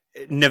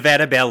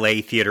Nevada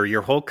Ballet Theater,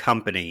 your whole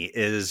company,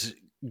 is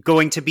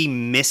going to be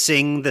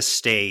missing the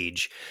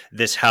stage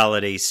this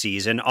holiday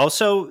season.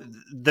 Also,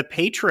 the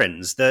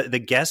patrons,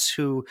 the guests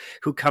who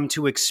come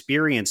to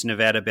experience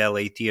Nevada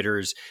Ballet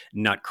Theater's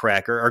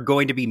Nutcracker are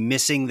going to be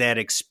missing that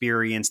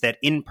experience, that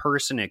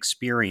in-person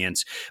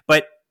experience.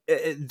 But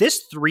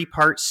this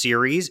 3-part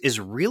series is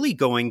really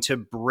going to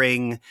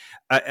bring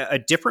a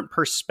different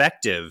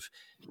perspective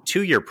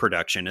to your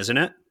production, isn't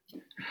it?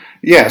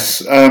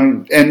 Yes,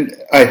 and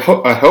I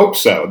hope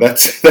so.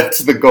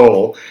 That's the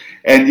goal.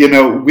 And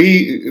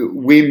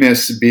we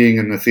miss being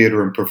in the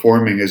theater and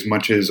performing as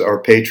much as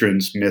our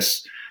patrons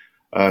miss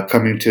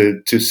coming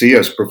to see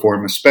us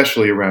perform,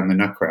 especially around the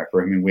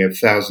Nutcracker. I mean, we have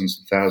thousands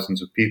and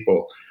thousands of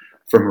people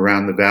from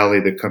around the valley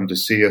that come to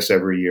see us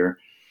every year.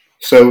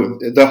 So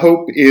the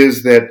hope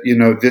is that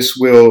this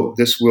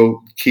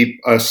will keep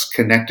us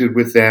connected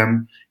with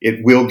them.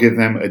 It will give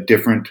them a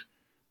different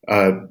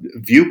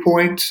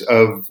viewpoint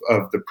of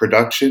the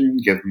production,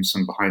 give them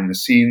some behind the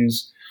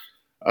scenes,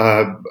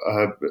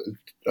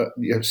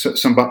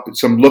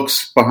 some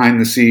looks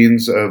behind the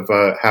scenes of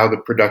how the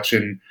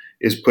production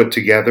is put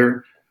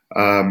together,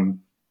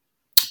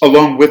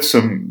 along with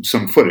some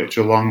footage,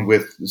 along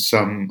with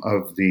some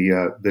of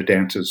the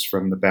dances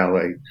from the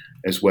ballet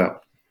as well.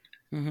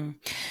 Mm-hmm.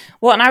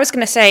 Well, and I was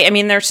going to say, I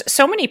mean, there's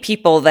so many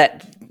people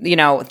that,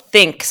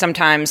 think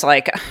sometimes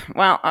like,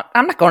 well,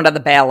 I'm not going to the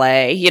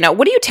ballet.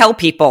 What do you tell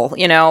people,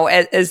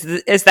 as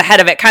the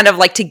head of it, kind of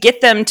like to get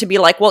them to be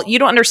like, well, you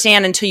don't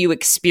understand until you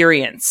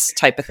experience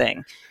type of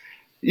thing?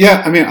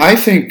 Yeah, I mean, I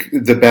think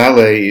the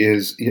ballet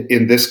is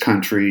in this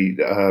country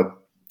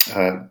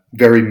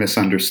very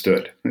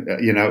misunderstood.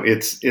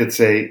 It's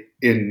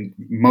in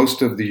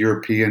most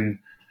European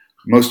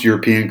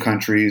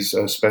countries,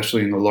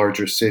 especially in the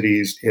larger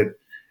cities,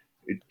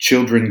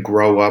 children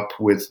grow up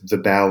with the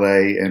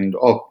ballet and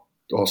all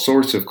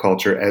sorts of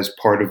culture as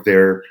part of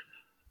their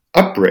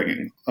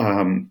upbringing.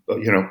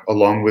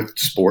 Along with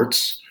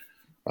sports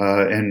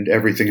and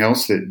everything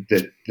else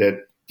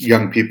that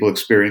young people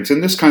experience.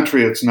 In this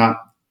country, it's not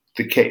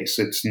the case.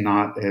 It's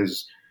not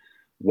as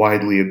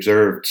widely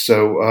observed.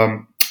 So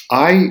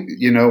I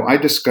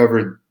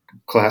discovered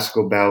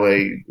classical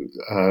ballet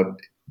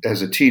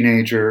as a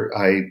teenager.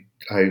 I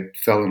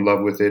fell in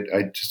love with it.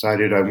 I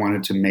decided I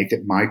wanted to make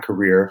it my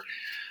career.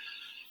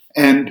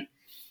 And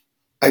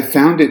I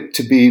found it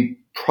to be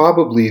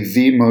probably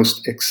the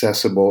most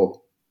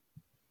accessible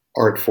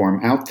art form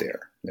out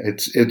there.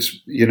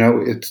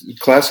 It's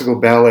classical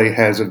ballet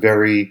has a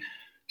very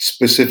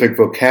specific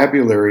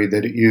vocabulary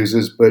that it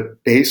uses,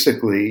 but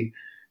basically,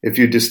 if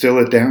you distill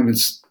it down,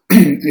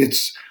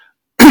 it's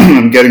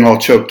I'm getting all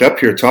choked up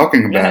here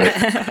talking about it.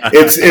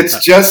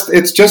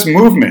 It's just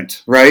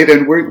movement, right?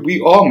 And we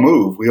all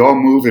move. We all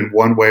move in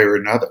one way or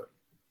another.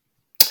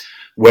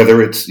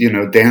 Whether it's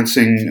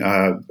dancing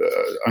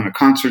on a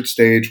concert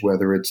stage,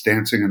 whether it's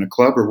dancing in a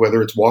club, or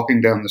whether it's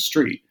walking down the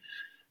street,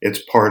 it's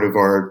part of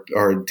our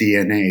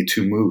DNA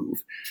to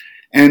move,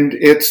 and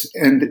it's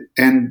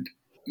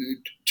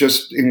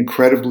just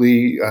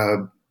incredibly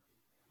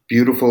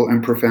beautiful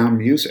and profound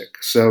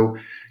music. So.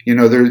 You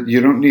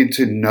don't need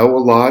to know a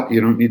lot.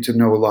 You don't need to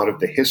know a lot of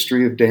the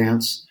history of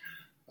dance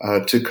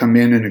to come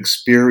in and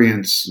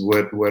experience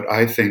what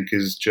I think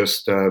is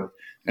just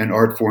an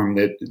art form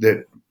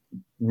that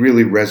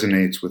really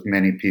resonates with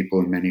many people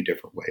in many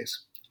different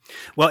ways.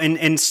 Well,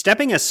 and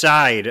stepping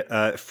aside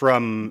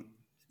from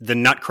the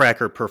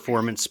Nutcracker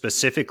performance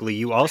specifically,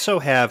 you also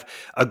have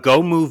a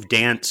Go Move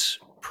Dance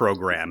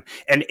program.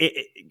 And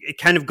it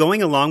kind of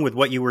going along with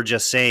what you were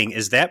just saying,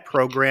 is that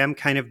program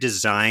kind of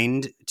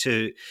designed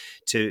to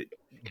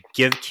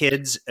give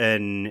kids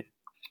a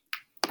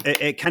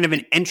kind of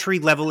an entry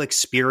level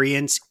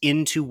experience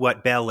into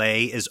what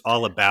ballet is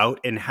all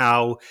about and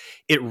how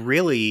it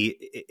really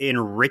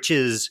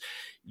enriches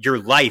your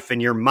life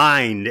and your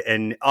mind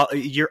and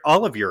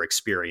all of your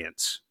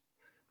experience?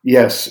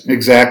 Yes,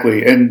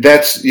 exactly. And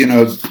that's,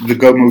 the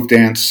Go Move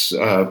Dance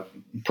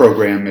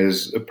program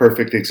is a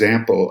perfect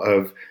example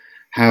of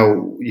how,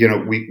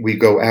 we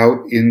go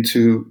out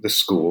into the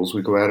schools,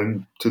 we go out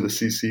into the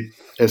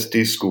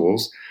CCSD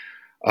schools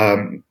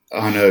on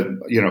a,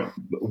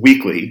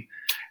 weekly,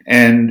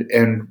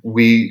 and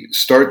we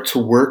start to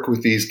work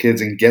with these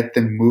kids and get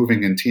them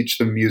moving and teach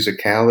them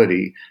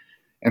musicality.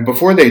 And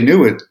before they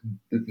knew it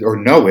or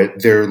know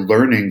it, they're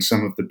learning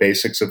some of the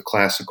basics of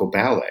classical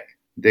ballet.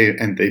 They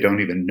don't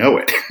even know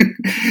it.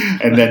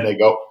 And then they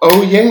go,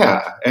 oh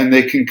yeah. And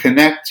they can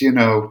connect,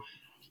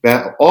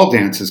 all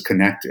dance is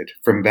connected,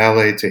 from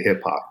ballet to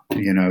hip hop,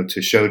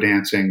 to show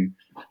dancing,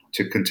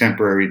 to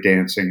contemporary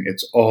dancing.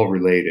 It's all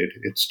related.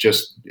 It's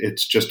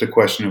just a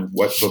question of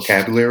what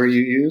vocabulary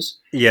you use.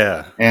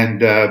 Yeah.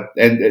 And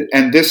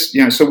this,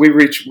 so we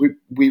reach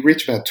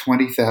about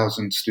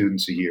 20,000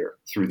 students a year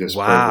through this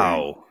program.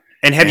 Wow.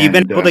 And have you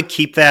been able to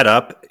keep that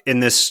up in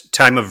this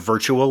time of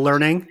virtual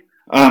learning?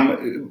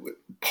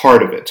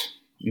 Part of it,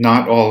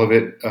 not all of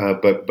it,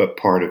 but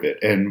part of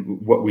it. And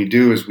what we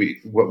do is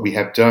we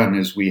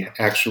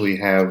actually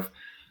have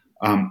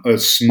a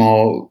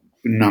small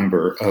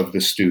number of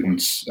the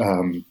students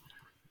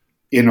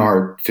in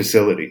our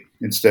facility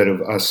instead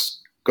of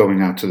us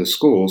going out to the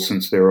schools.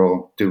 Since they're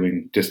all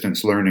doing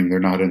distance learning,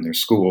 they're not in their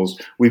schools.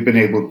 We've been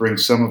able to bring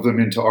some of them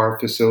into our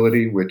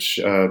facility, which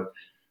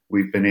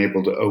we've been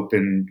able to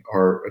open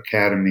our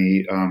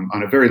academy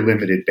on a very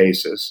limited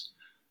basis.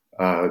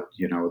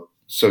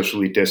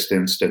 Socially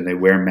distanced, and they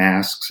wear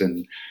masks,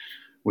 and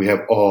we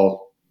have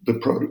all the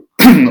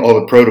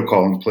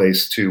protocol in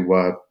place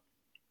to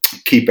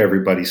keep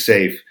everybody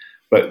safe.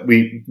 But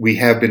we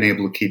have been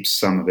able to keep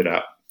some of it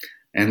up,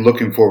 and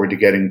looking forward to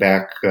getting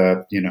back,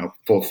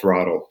 full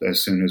throttle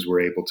as soon as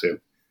we're able to.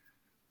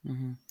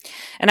 Mm-hmm.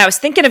 And I was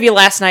thinking of you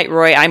last night,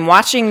 Roy. I'm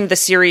watching the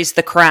series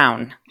The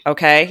Crown.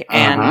 Okay.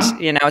 And,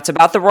 it's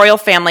about the royal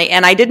family.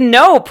 And I didn't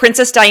know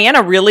Princess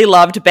Diana really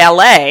loved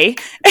ballet.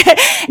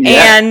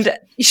 And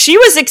she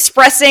was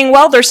expressing,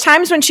 there's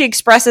times when she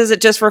expresses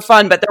it just for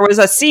fun, but there was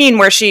a scene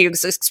where she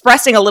was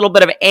expressing a little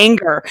bit of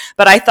anger.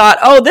 But I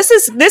thought, this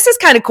is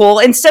kind of cool.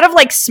 Instead of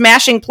like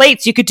smashing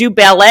plates, you could do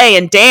ballet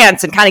and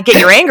dance and kind of get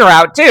your anger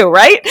out too,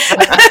 right?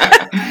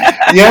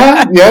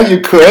 Yeah,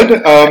 you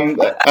could.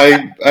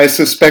 I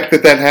suspect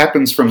that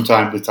happens from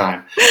time to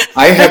time.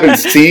 I haven't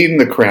seen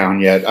The Crown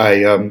yet.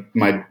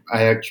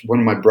 One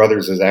of my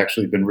brothers has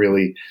actually been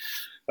really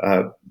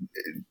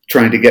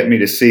trying to get me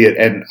to see it,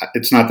 and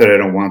it's not that I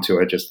don't want to.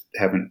 I just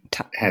haven't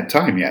had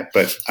time yet.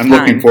 But I'm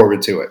looking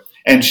forward to it.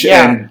 And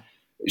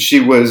she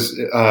was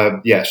a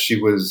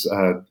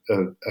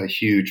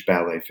huge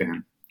ballet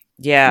fan.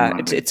 Yeah,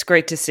 it's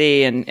great to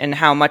see and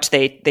how much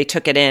they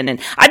took it in.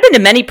 And I've been to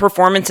many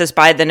performances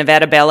by the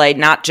Nevada Ballet,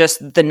 not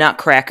just the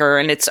Nutcracker.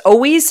 And it's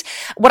always,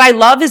 what I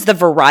love is the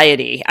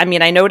variety. I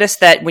mean, I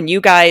noticed that when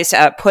you guys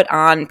put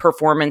on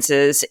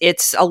performances,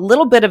 it's a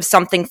little bit of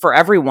something for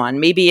everyone.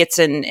 Maybe it's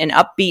an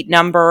upbeat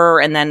number,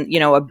 and then,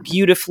 a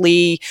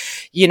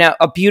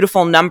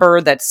beautiful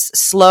number that's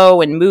slow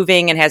and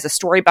moving and has a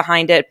story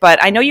behind it.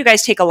 But I know you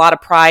guys take a lot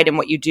of pride in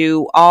what you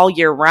do all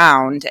year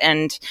round,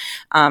 and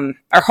are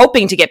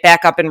hoping to get back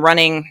up and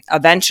running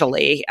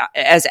eventually,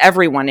 as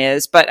everyone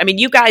is. But I mean,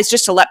 you guys,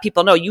 just to let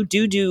people know, you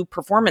do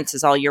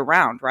performances all year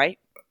round, right?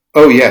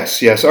 Oh,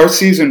 yes. Our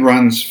season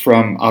runs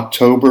from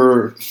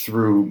October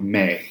through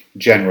May,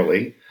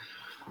 generally.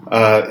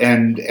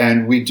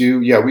 And we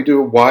do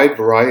a wide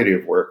variety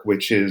of work,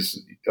 which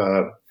is,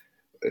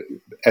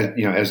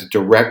 as a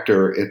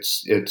director,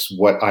 it's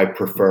what I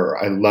prefer.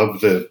 I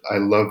love the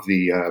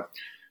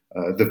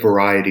the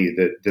variety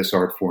that this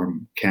art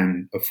form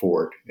can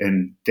afford.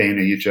 And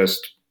Dana, you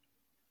just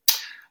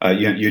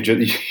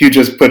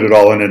put it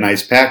all in a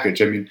nice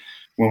package. I mean,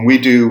 when we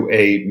do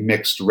a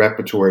mixed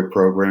repertory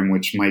program,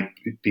 which might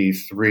be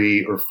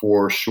 3 or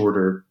 4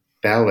 shorter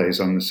ballets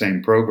on the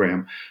same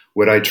program,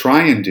 what I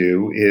try and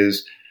do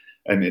is,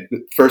 I mean,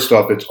 first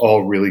off, it's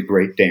all really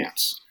great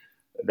dance.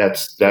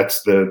 That's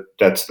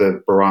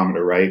the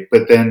barometer, right?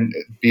 But then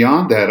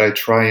beyond that, I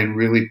try and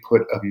really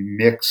put a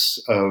mix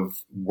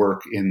of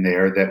work in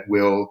there that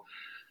will,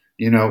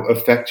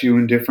 affect you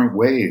in different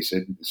ways.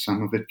 And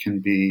some of it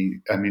can be,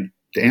 I mean,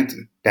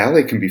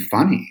 ballet can be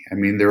funny. I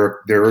mean, there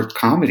are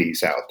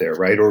comedies out there,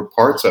 right, or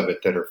parts of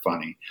it that are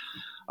funny.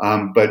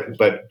 But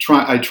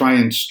I try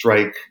and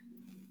strike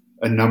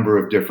a number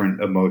of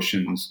different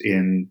emotions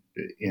in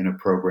a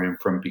program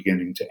from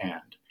beginning to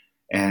end,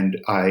 and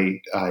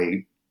I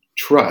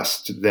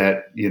trust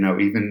that,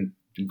 even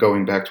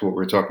going back to what we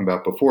were talking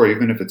about before,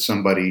 even if it's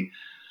somebody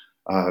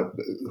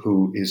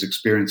who is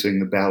experiencing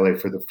the ballet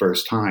for the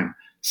first time,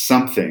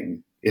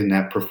 something in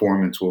that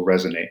performance will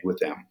resonate with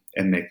them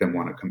and make them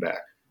want to come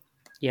back.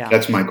 Yeah.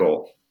 That's my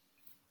goal.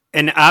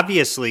 And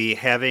obviously,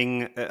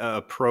 having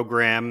a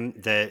program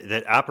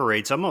that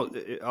operates almost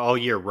all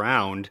year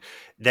round,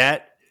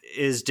 that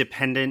is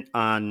dependent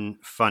on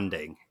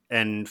funding.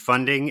 And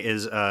funding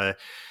is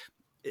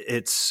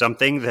it's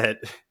something that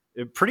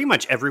pretty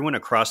much everyone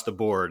across the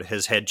board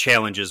has had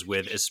challenges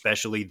with,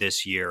 especially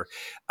this year.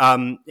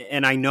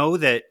 And I know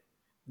that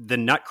the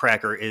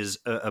Nutcracker is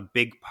a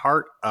big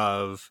part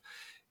of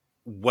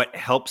what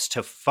helps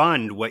to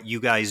fund what you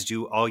guys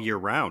do all year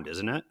round,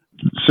 isn't it?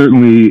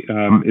 Certainly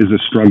is a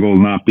struggle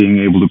not being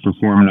able to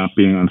perform, not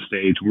being on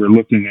stage. We're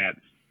looking at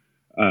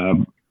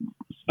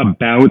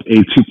about a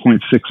 $2.6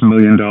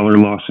 million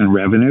loss in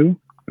revenue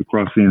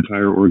across the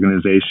entire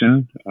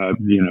organization,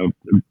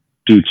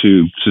 due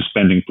to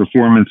suspending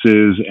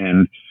performances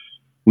and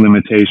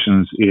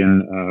limitations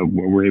in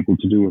what we're able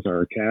to do with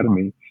our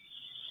academy.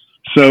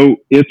 So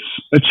it's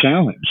a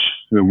challenge.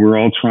 We're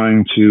all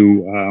trying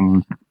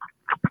to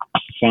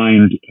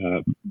find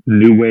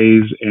new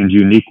ways and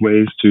unique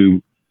ways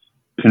to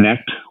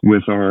connect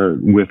with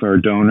our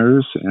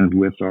donors and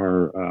with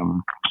our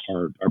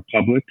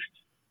public.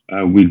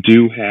 We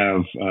do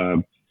have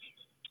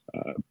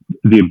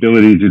the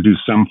ability to do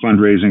some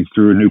fundraising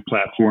through a new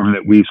platform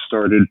that we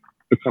started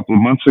a couple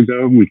of months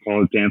ago. We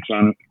call it Dance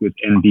On with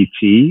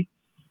NBT,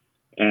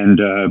 and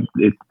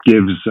it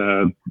gives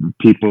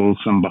people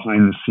some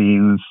behind the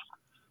scenes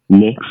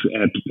looks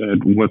at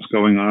what's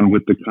going on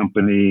with the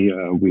company.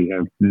 We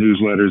have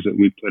newsletters that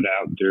we put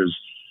out. There's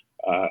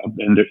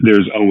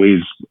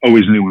always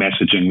new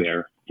messaging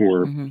there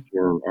for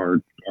our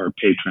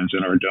patrons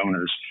and our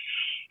donors.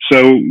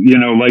 So,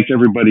 like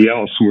everybody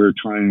else, we're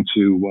trying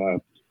to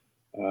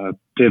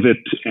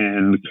pivot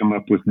and come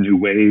up with new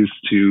ways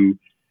to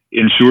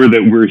ensure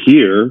that we're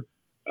here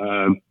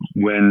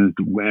when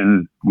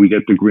we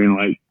get the green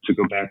light to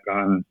go back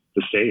on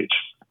the stage.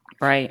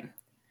 Right.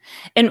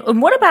 And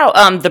what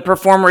about the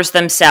performers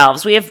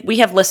themselves? We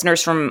have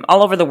listeners from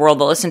all over the world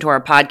that listen to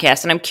our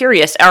podcast, and I'm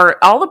curious: are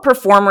all the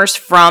performers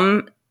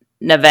from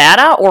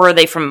Nevada, or are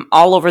they from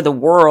all over the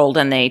world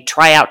and they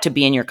try out to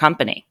be in your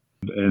company?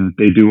 And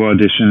they do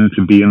audition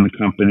to be in the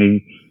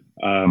company.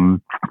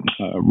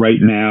 Right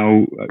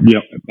now,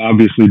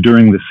 obviously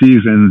during the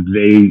season,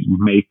 they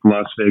make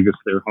Las Vegas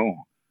their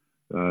home.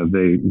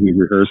 We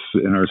rehearse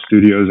in our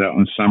studios out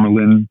in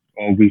Summerlin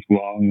all week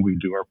long. We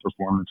do our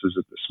performances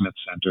at the Smith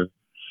Center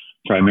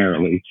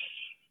primarily.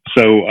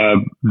 So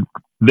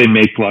they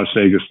make Las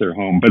Vegas their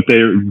home, but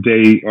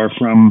they are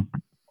from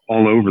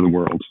all over the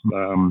world,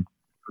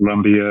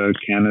 Colombia,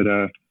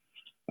 Canada,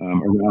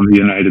 around the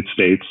United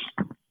States.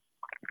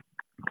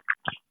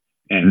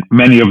 And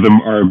many of them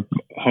are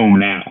home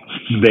now.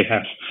 They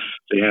have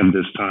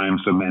this time,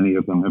 so many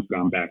of them have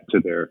gone back to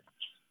their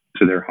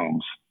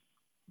homes.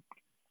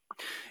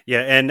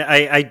 Yeah, and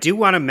I do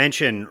want to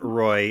mention,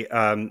 Roy,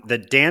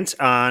 the Dance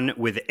On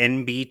with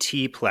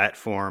NBT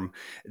platform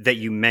that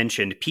you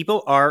mentioned.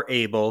 People are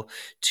able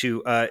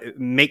to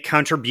make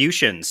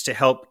contributions to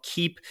help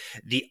keep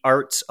the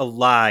arts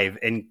alive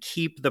and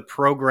keep the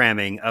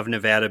programming of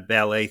Nevada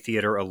Ballet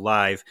Theater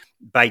alive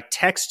by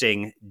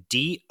texting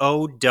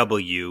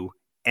DOW-NBT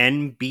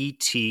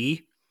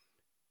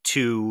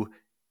to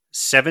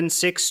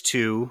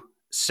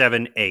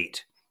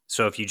 76278.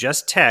 So if you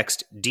just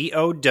text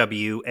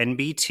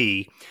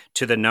DOW-NBT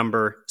to the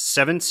number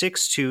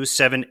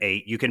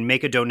 76278, you can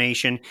make a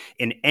donation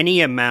in any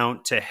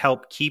amount to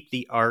help keep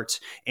the arts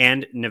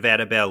and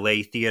Nevada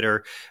Ballet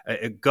Theater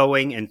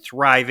going and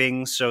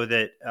thriving so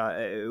that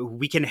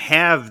we can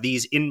have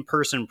these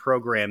in-person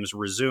programs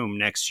resume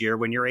next year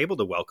when you're able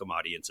to welcome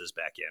audiences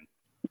back in.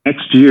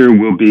 Next year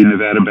will be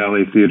Nevada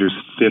Ballet Theater's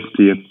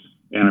 50th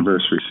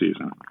anniversary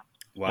season.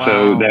 Wow.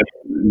 So that,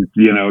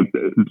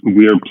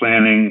 we are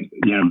planning,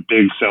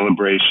 big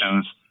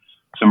celebrations,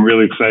 some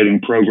really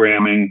exciting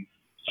programming,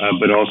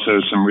 but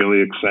also some really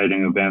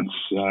exciting events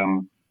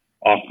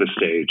off the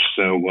stage.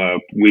 So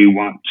we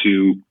want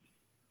to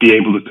be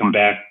able to come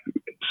back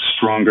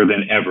stronger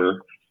than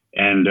ever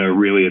and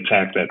really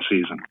attack that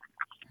season.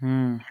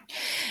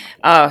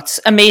 Oh, it's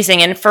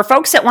amazing. And for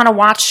folks that want to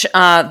watch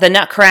the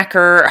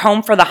Nutcracker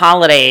Home for the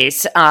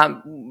Holidays,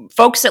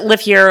 folks that live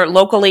here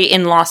locally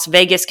in Las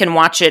Vegas can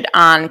watch it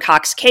on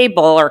Cox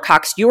Cable or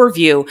Cox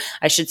YourView,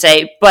 I should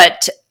say.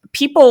 But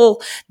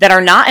people that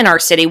are not in our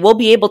city will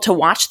be able to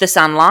watch this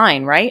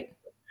online, right?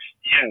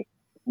 Yeah.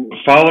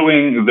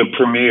 Following the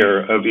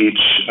premiere of each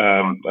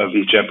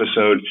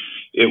episode,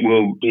 it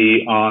will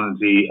be on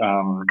the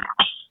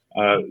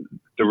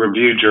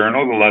Review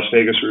Journal, the Las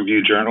Vegas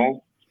Review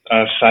Journal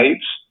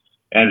sites,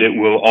 and it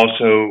will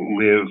also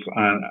live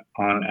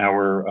on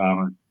our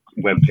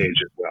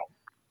webpage as well.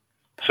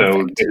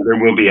 So there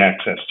will be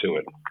access to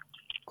it.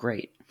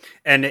 Great.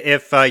 And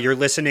if you're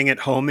listening at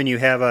home and you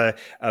have a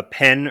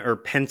pen or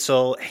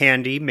pencil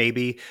handy,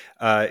 maybe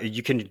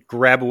you can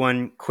grab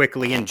one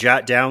quickly and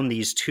jot down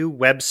these two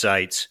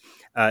websites.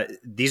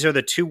 These are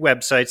the two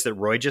websites that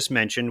Roy just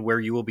mentioned where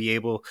you will be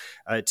able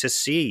to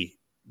see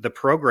the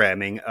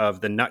programming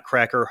of the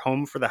Nutcracker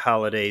Home for the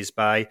Holidays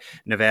by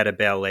Nevada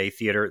Ballet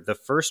Theater. The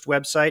first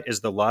website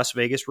is the Las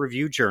Vegas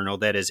Review Journal.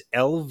 That is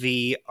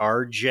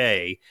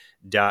lvrj.com.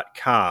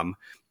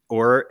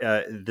 Or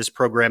this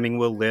programming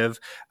will live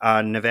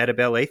on Nevada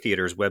Ballet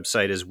Theater's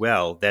website as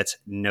well. That's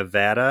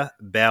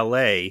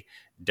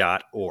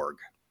nevadaballet.org.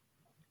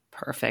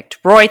 Perfect.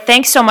 Roy,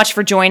 thanks so much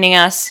for joining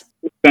us.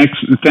 Thanks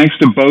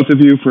to both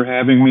of you for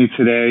having me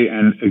today.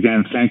 And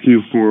again, thank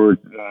you for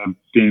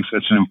being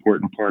such an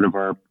important part of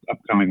our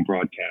upcoming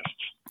broadcasts.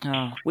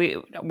 Oh,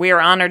 we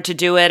are honored to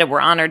do it. We're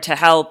honored to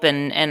help,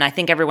 and I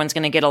think everyone's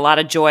going to get a lot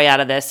of joy out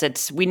of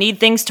this. We need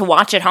things to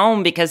watch at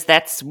home because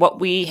that's what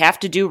we have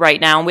to do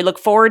right now. And we look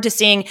forward to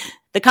seeing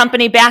the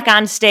company back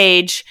on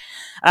stage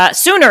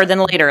sooner than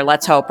later.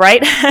 Let's hope,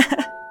 right?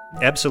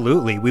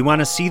 Absolutely. We want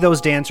to see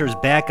those dancers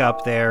back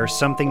up there,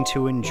 something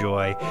to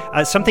enjoy.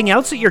 Something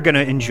else that you're going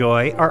to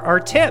enjoy are our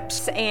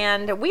tips.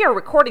 And we are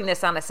recording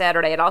this on a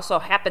Saturday. It also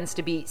happens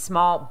to be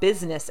Small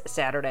Business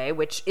Saturday,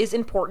 which is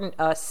important,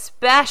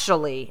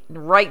 especially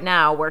right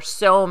now where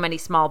so many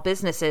small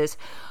businesses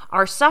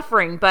are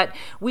suffering. But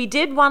we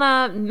did want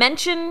to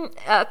mention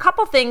a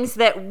couple things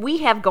that we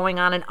have going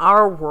on in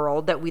our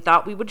world that we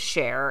thought we would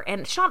share.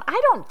 And Sean,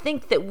 I don't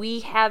think that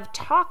we have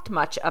talked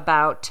much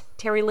about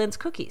Terry Lynn's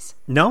Cookies.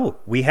 No,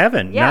 we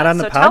haven't. Yeah, not on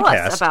the so podcast. Tell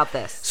us about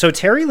this. So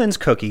Terry Lynn's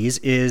Cookies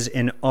is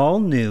an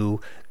all-new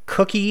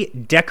cookie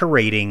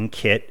decorating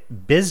kit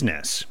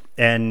business.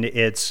 And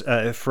it's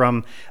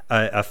from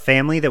a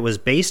family that was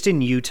based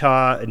in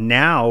Utah,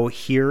 now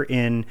here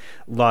in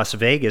Las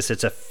Vegas.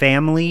 It's a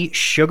family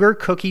sugar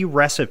cookie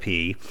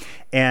recipe.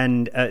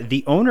 And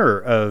the owner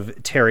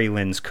of Terry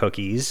Lynn's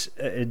Cookies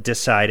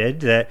decided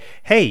that,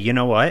 hey, you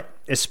know what?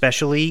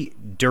 Especially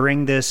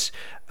during this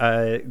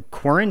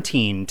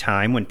quarantine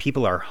time when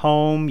people are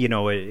home,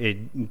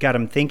 it got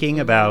him thinking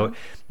about,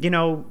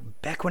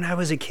 back when I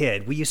was a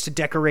kid, we used to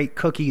decorate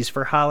cookies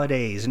for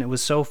holidays and it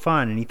was so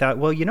fun. And he thought,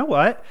 well, you know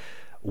what?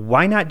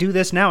 Why not do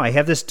this now? I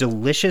have this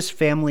delicious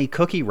family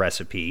cookie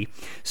recipe.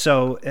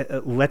 So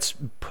let's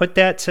put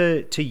that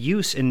to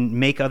use and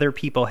make other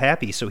people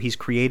happy. So he's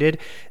created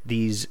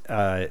these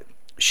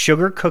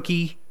sugar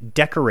cookie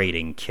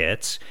decorating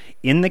kits.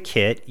 In the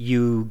kit,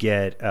 you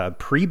get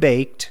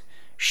pre-baked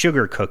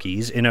sugar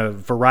cookies in a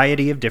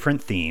variety of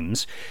different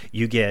themes.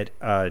 You get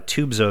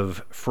tubes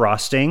of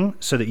frosting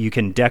so that you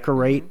can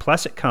decorate.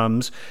 Plus, it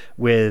comes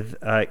with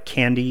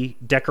candy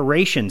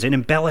decorations and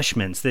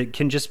embellishments that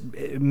can just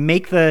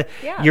make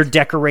your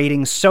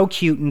decorating so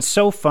cute and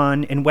so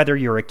fun. And whether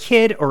you're a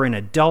kid or an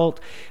adult,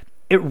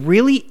 it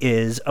really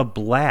is a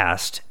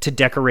blast to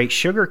decorate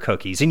sugar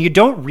cookies. And you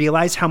don't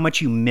realize how much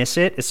you miss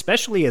it,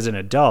 especially as an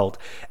adult,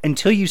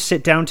 until you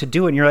sit down to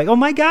do it. And you're like, oh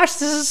my gosh,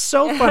 this is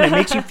so fun. It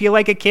makes you feel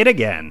like a kid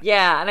again.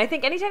 Yeah, and I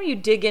think anytime you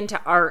dig into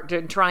art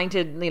and trying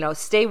to,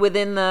 stay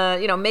within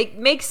the,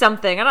 make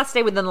something, or not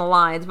stay within the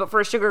lines, but for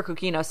a sugar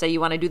cookie, say you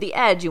want to do the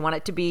edge, you want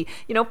it to be,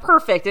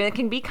 perfect. And it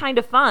can be kind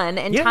of fun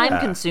and time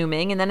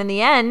consuming. And then in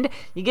the end,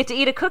 you get to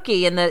eat a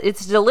cookie and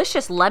it's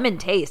delicious lemon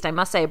taste. I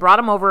must say, I brought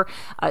them over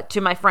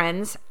to my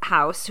friend's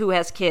house who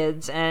has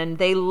kids and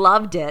they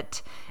loved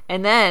it,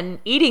 and then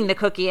eating the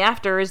cookie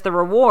after is the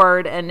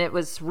reward, and it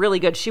was really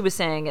good. She was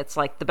saying it's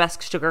like the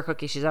best sugar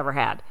cookie she's ever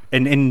had,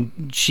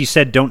 and she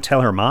said don't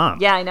tell her mom.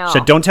 Yeah, I know. She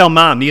said don't tell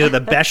mom, these are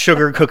the best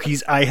sugar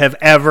cookies I have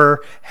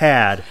ever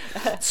had.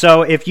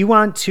 So if you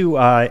want to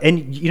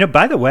and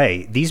by the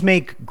way, these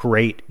make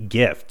great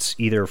gifts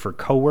either for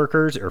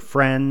coworkers or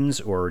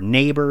friends or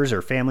neighbors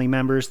or family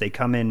members. They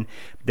come in,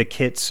 the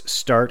kits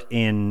start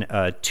in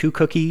 2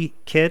 cookie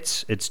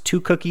kits. It's 2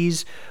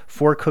 cookies,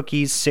 4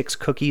 cookies, 6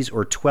 cookies,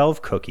 or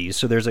 12 cookies.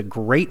 So there's a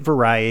great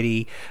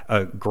variety,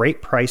 a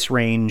great price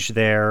range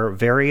there,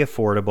 very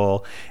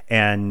affordable.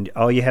 And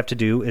all you have to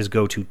do is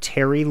go to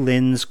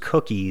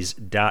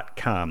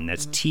terrylynscookies.com.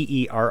 That's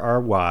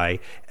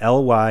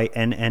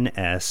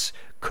TerryLynns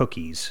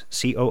Cookies,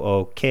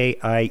 COOKIES.com.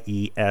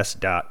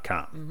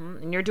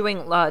 And you're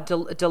doing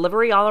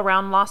delivery all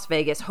around Las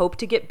Vegas. Hope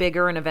to get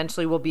bigger, and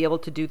eventually we'll be able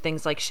to do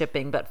things like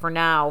shipping. But for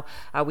now,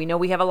 we know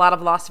we have a lot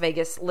of Las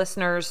Vegas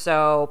listeners,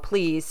 so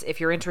please, if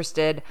you're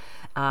interested,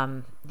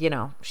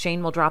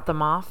 Shane will drop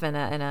them off in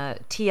a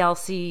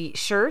TLC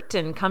shirt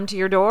and come to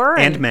your door.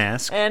 And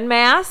mask. And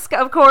mask,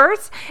 of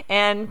course.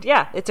 And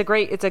yeah, it's a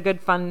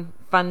good fun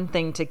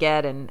thing to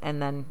get, and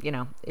then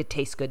it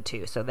tastes good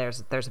too, so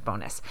there's a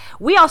bonus.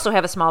 We also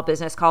have a small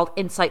business called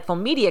Insightful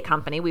Media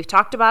Company. We've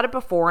talked about it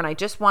before, and I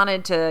just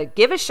wanted to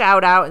give a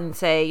shout out and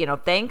say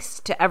thanks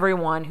to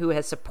everyone who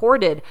has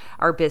supported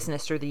our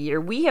business through the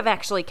year. We have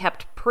actually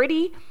kept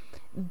pretty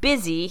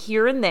busy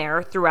here and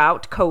there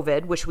throughout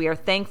COVID, which we are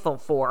thankful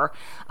for.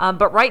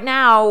 But right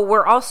now,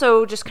 we're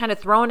also just kind of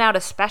throwing out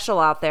a special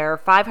out there,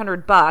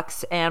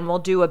 $500, and we'll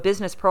do a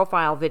business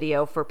profile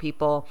video for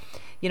people.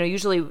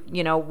 Usually,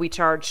 we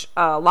charge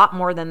a lot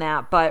more than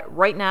that, but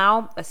right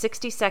now, a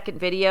 60-second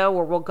video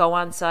where we'll go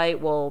on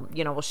site, we'll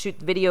shoot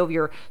the video of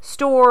your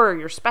store or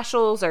your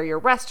specials or your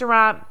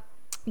restaurant,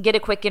 get a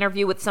quick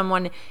interview with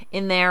someone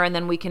in there, and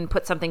then we can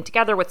put something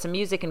together with some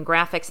music and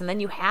graphics, and then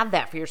you have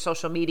that for your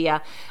social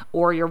media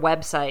or your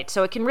website.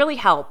 So it can really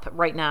help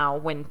right now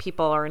when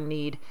people are in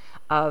need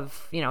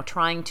of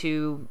trying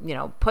to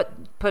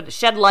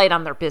shed light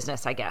on their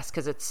business, I guess,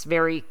 because it's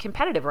very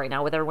competitive right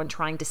now with everyone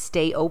trying to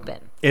stay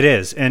open. It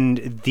is,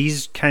 and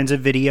these kinds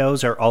of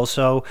videos are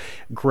also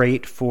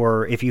great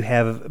for if you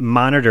have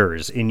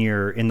monitors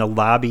in the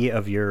lobby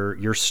of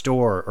your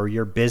store or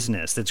your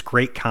business. That's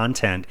great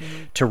content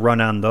to run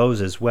on those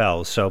as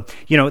well. So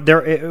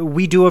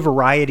we do a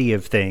variety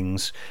of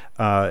things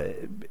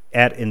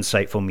at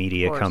Insightful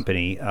Media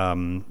Company.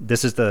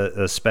 This is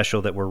the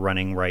special that we're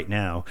running right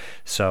now.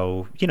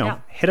 So,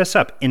 hit us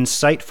up,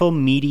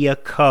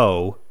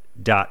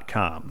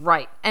 insightfulmediaco.com.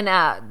 Right.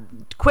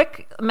 And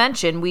quick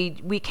mention,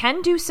 we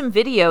can do some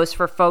videos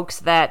for folks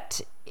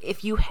that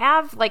if you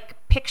have like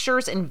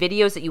pictures and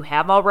videos that you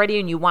have already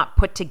and you want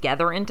put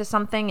together into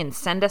something, and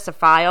send us a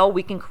file,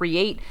 we can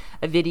create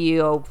a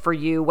video for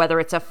you, whether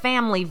it's a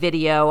family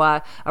video,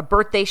 a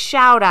birthday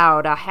shout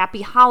out, a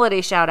happy holiday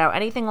shout out,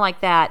 anything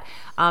like that.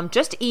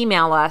 Just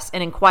email us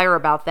and inquire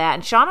about that.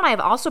 And Sean and I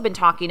have also been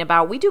talking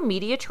about, we do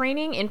media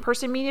training,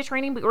 in-person media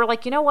training, but we're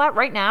like, you know what,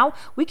 right now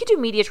we could do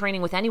media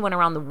training with anyone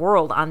around the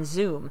world on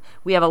Zoom.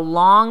 We have a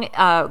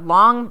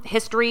long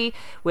history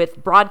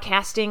with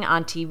broadcasting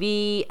on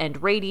TV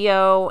and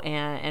radio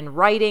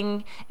and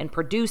writing and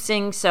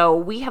producing. So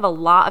we have a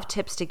lot of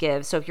tips to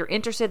give. So if you're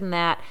interested in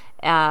that,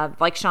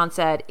 like Sean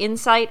said,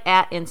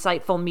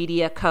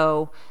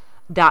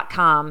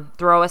 insight@insightfulmediaco.com.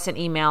 Throw us an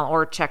email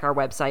or check our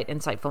website,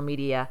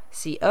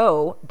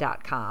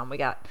 insightfulmediaco.com. We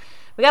got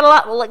a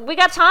lot. We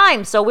got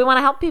time, so we want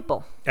to help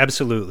people.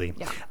 Absolutely.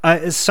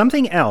 Yeah.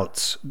 Something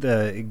else.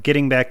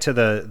 Getting back to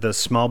the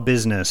small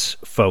business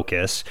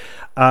focus,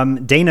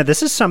 Dana.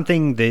 This is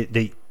something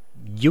that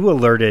you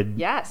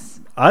alerted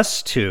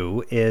us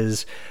to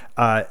is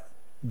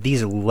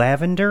these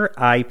lavender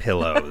eye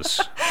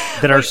pillows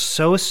that are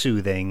so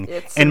soothing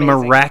and amazing.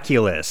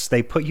 Miraculous.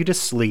 They put you to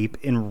sleep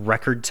in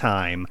record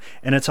time,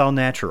 and it's all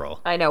natural.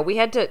 I know. We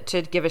had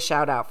to give a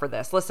shout out for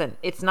this. Listen,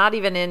 it's not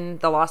even in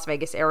the Las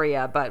Vegas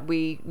area, but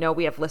we know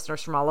we have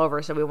listeners from all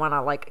over, so we want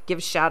to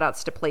give shout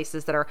outs to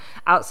places that are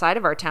outside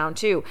of our town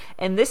too.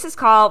 And this is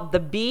called the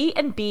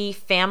B&B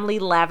Family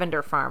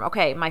Lavender Farm.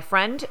 Okay, my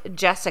friend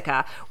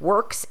Jessica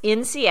works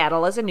in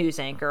Seattle as a news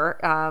anchor.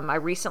 I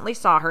recently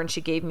saw her, and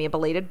she gave me a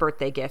belated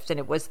birthday gift, and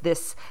it was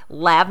this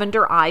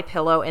lavender eye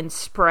pillow and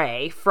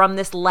spray from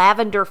this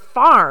lavender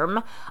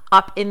farm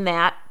up in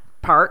that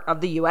part of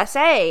the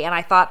USA. And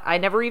I thought, I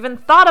never even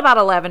thought about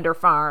a lavender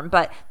farm,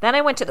 but then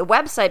I went to the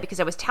website because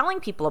I was telling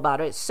people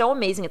about it. It's so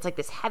amazing. It's like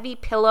this heavy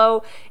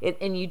pillow,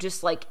 and you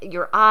just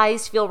your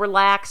eyes feel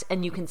relaxed,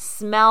 and you can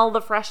smell the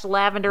fresh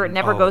lavender. It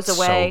never goes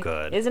away. So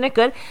good. Isn't it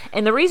good?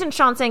 And the reason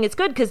Sean's saying it's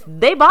good, because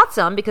they bought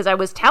some, because I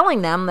was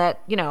telling them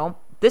that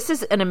this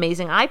is an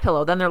amazing eye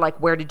pillow. Then they're like,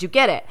 where did you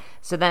get it?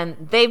 So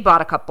then they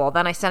bought a couple.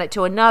 Then I sent it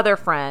to another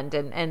friend,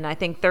 and I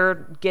think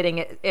they're getting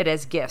it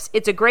as gifts.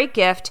 It's a great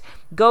gift.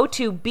 Go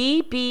to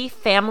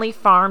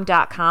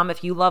bbfamilyfarm.com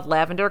if you love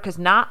lavender, because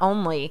not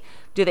only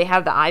do they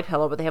have the eye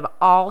pillow, but they have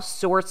all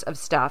sorts of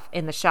stuff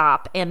in the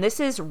shop. And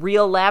this is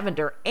real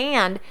lavender,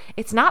 and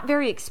it's not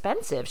very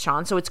expensive,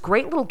 Sean, so it's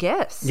great little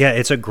gifts. Yeah,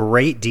 it's a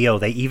great deal.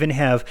 They even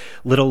have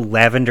little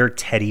lavender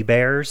teddy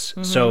bears.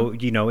 Mm-hmm. So,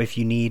 if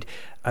you need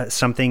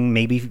something,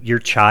 maybe your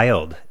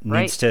child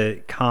needs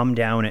to calm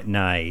down at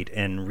night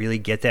and really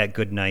get that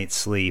good night's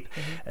sleep.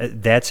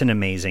 Mm-hmm. That's an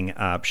amazing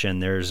option.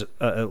 There's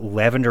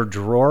lavender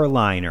drawer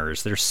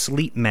liners. There's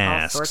sleep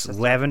masks,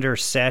 lavender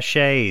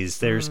sachets.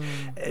 There's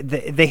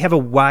they have a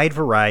wide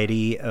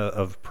variety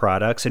of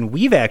products, and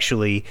we've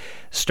actually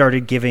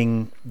started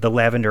giving the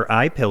lavender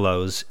eye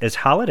pillows as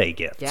holiday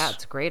gifts. Yeah,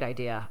 it's a great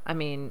idea. I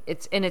mean,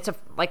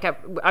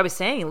 I was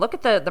saying, look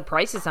at the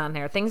prices on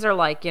there. Things are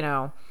like,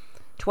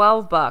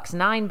 $12,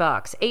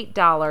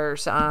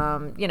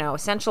 $9, $8.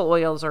 Essential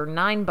oils are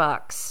 $9,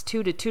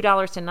 $2 to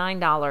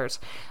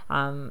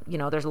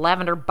 $9. There's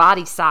lavender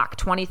body sock,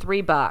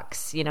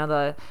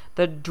 $23.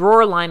 The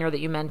drawer liner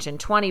that you mentioned,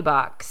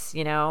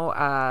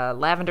 $20.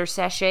 Lavender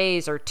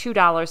sachets are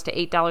 $2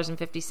 to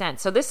 $8.50.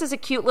 So this is a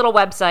cute little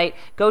website.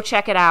 Go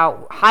check it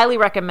out. Highly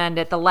recommend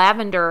it. The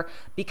lavender,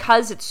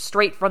 because it's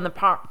straight from the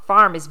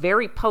farm, is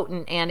very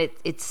potent, and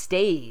it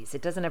stays.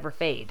 It doesn't ever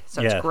fade.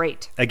 So it's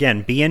great.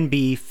 Again,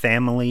 B&B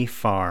Family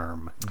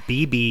Farm.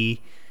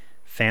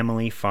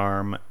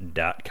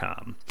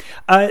 bbfamilyfarm.com.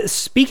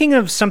 Speaking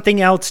of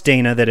something else,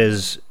 Dana, that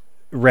is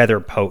rather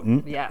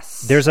potent.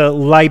 Yes. There's a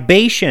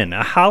libation,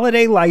 a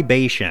holiday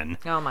libation.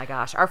 Oh my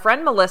gosh. Our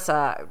friend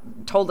Melissa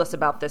told us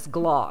about this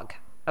glog,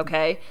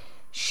 okay?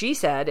 She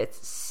said it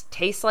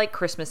tastes like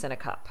Christmas in a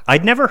cup.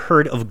 I'd never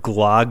heard of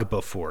glog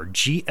before.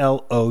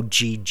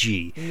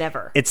 Glogg.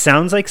 Never. It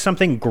sounds like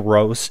something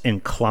gross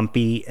and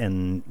clumpy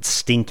and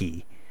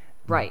stinky.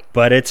 Right.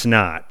 But it's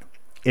not.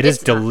 It's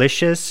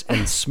delicious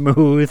and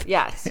smooth.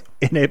 Yes.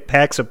 And it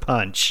packs a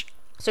punch.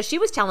 So she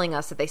was telling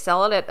us that they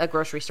sell it at a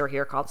grocery store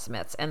here called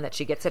Smith's, and that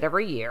she gets it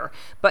every year.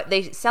 But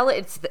they sell it,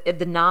 it's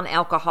the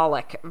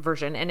non-alcoholic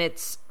version, and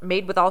it's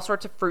made with all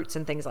sorts of fruits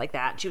and things like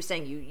that. She was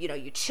saying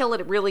you chill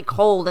it really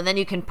cold, and then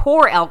you can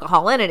pour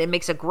alcohol in it. It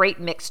makes a great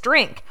mixed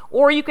drink.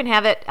 Or you can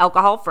have it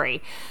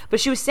alcohol-free. But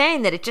she was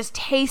saying that it just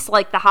tastes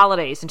like the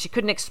holidays, and she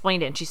couldn't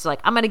explain it. And she's like,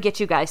 I'm going to get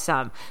you guys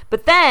some.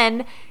 But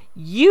then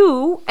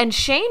you and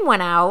Shane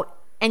went out,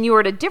 and you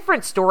were at a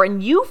different store,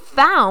 and you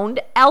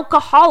found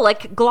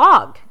alcoholic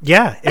glog.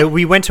 Yeah,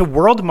 we went to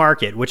World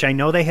Market, which I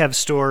know they have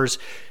stores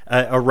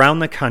around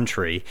the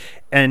country,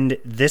 and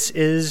this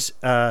is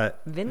Vin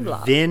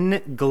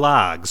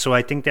Glog. So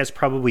I think that's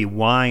probably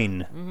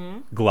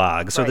wine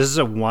glog. So This is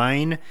a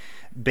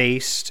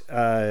wine-based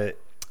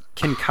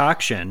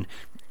concoction,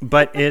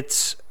 but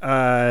it's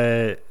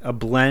a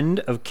blend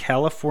of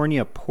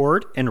California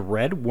port and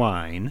red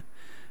wine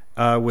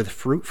with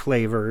fruit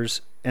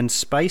flavors and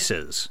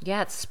spices.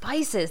 Yeah, it's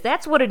spices.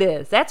 That's what it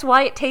is. That's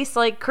why it tastes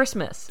like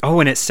Christmas. Oh,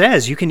 and it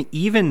says you can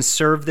even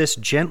serve this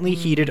gently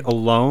heated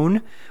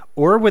alone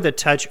or with a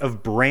touch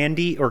of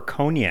brandy or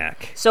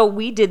cognac. So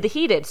we did the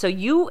heated. So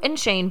you and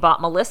Shane bought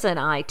Melissa and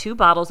I 2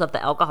 bottles of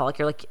the alcoholic.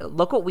 You're like,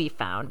 look what we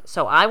found.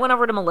 So I went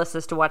over to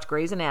Melissa's to watch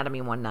Grey's Anatomy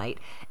one night,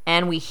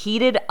 and we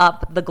heated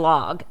up the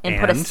glog and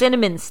put a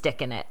cinnamon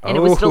stick in it. And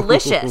it was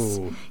delicious.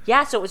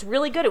 Yeah, so it was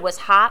really good. It was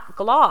hot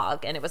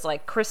glog, and it was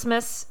like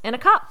Christmas in a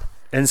cup.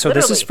 And so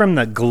This is from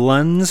the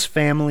Gluns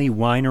Family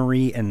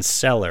Winery and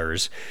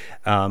Cellars.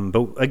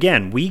 But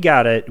again, we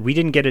got it. We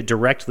didn't get it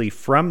directly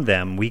from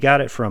them. We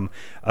got it from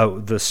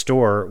the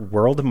store,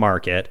 World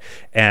Market.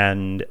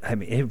 And I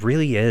mean, it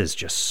really is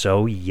just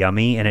so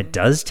yummy. And it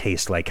does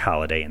taste like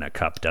holiday in a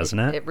cup, doesn't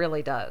it? It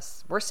really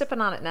does. We're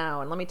sipping on it now.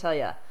 And let me tell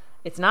you,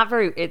 it's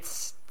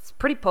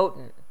pretty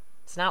potent.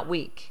 It's not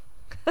weak.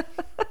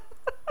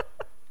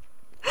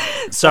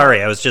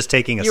 Sorry, I was just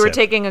taking a sip. You were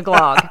taking a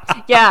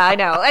glog. Yeah, I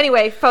know.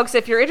 Anyway, folks,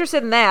 if you're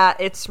interested in that,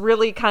 it's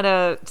really kind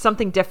of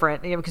something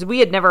different, because we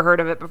had never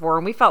heard of it before,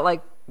 and we felt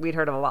like we'd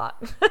heard of a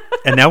lot.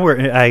 And now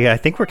I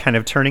think we're kind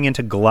of turning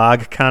into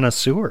glog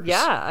connoisseurs.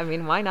 Yeah, I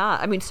mean, why not?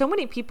 I mean, so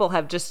many people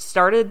have just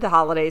started the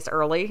holidays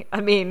early.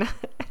 I mean,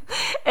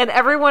 and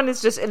everyone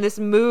is just in this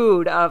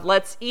mood of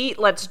let's eat,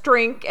 let's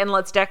drink, and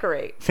let's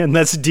decorate. And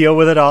let's deal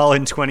with it all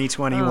in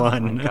 2021. Oh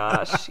my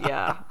gosh,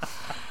 yeah.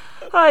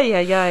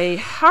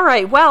 Ay. All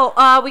right. Well,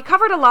 we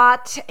covered a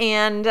lot,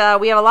 and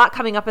we have a lot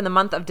coming up in the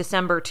month of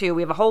December, too.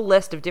 We have a whole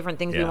list of different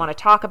things we want to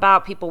talk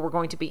about, people we're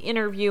going to be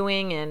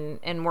interviewing,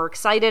 and we're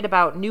excited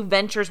about new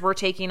ventures we're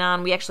taking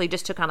on. We actually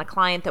just took on a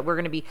client that we're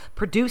going to be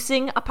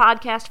producing a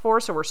podcast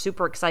for, so we're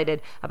super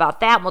excited about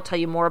that, and we'll tell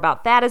you more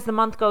about that as the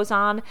month goes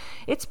on.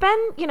 It's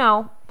been,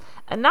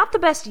 not the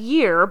best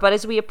year, but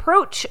as we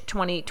approach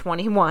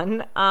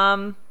 2021,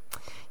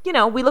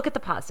 we look at the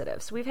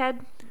positives.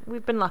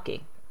 We've been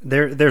lucky.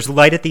 There's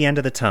light at the end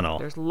of the tunnel.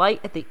 There's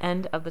light at the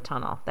end of the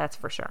tunnel, that's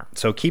for sure.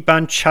 So keep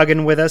on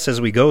chugging with us as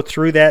we go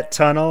through that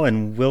tunnel,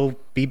 and we'll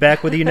be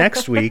back with you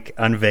next week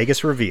on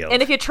Vegas Revealed.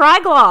 And if you try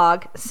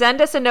glog,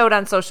 send us a note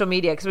on social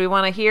media, because we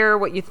want to hear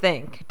what you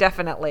think.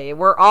 Definitely.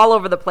 We're all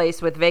over the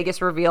place with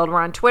Vegas Revealed.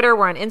 We're on Twitter,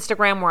 we're on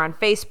Instagram, we're on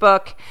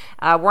Facebook.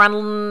 Are we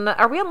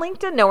on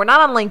LinkedIn? No, we're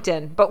not on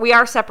LinkedIn, but we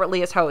are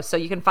separately as hosts, so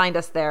you can find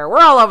us there. We're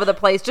all over the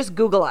place. Just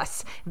Google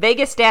us,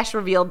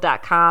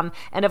 vegas-revealed.com.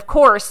 And of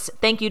course,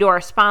 thank you to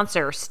our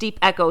sponsor, Steep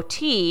Echo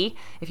Tea.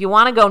 If you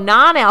want to go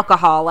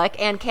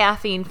non-alcoholic and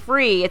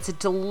caffeine-free, it's a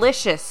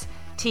delicious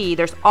tea.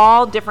 There's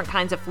all different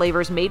kinds of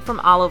flavors made from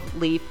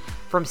olive leaf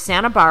from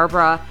Santa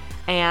Barbara,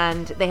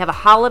 and they have a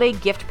holiday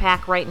gift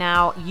pack right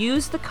now.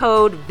 Use the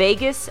code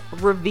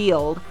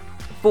VEGASREVEALED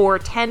for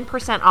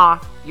 10%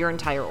 off your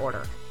entire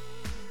order.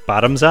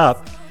 Bottoms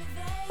up.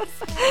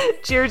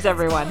 Cheers,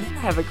 everyone.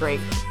 Have a great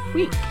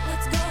week.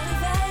 Let's go to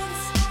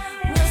Vegas.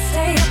 We'll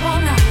stay up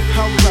all night.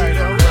 All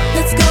right.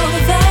 Let's go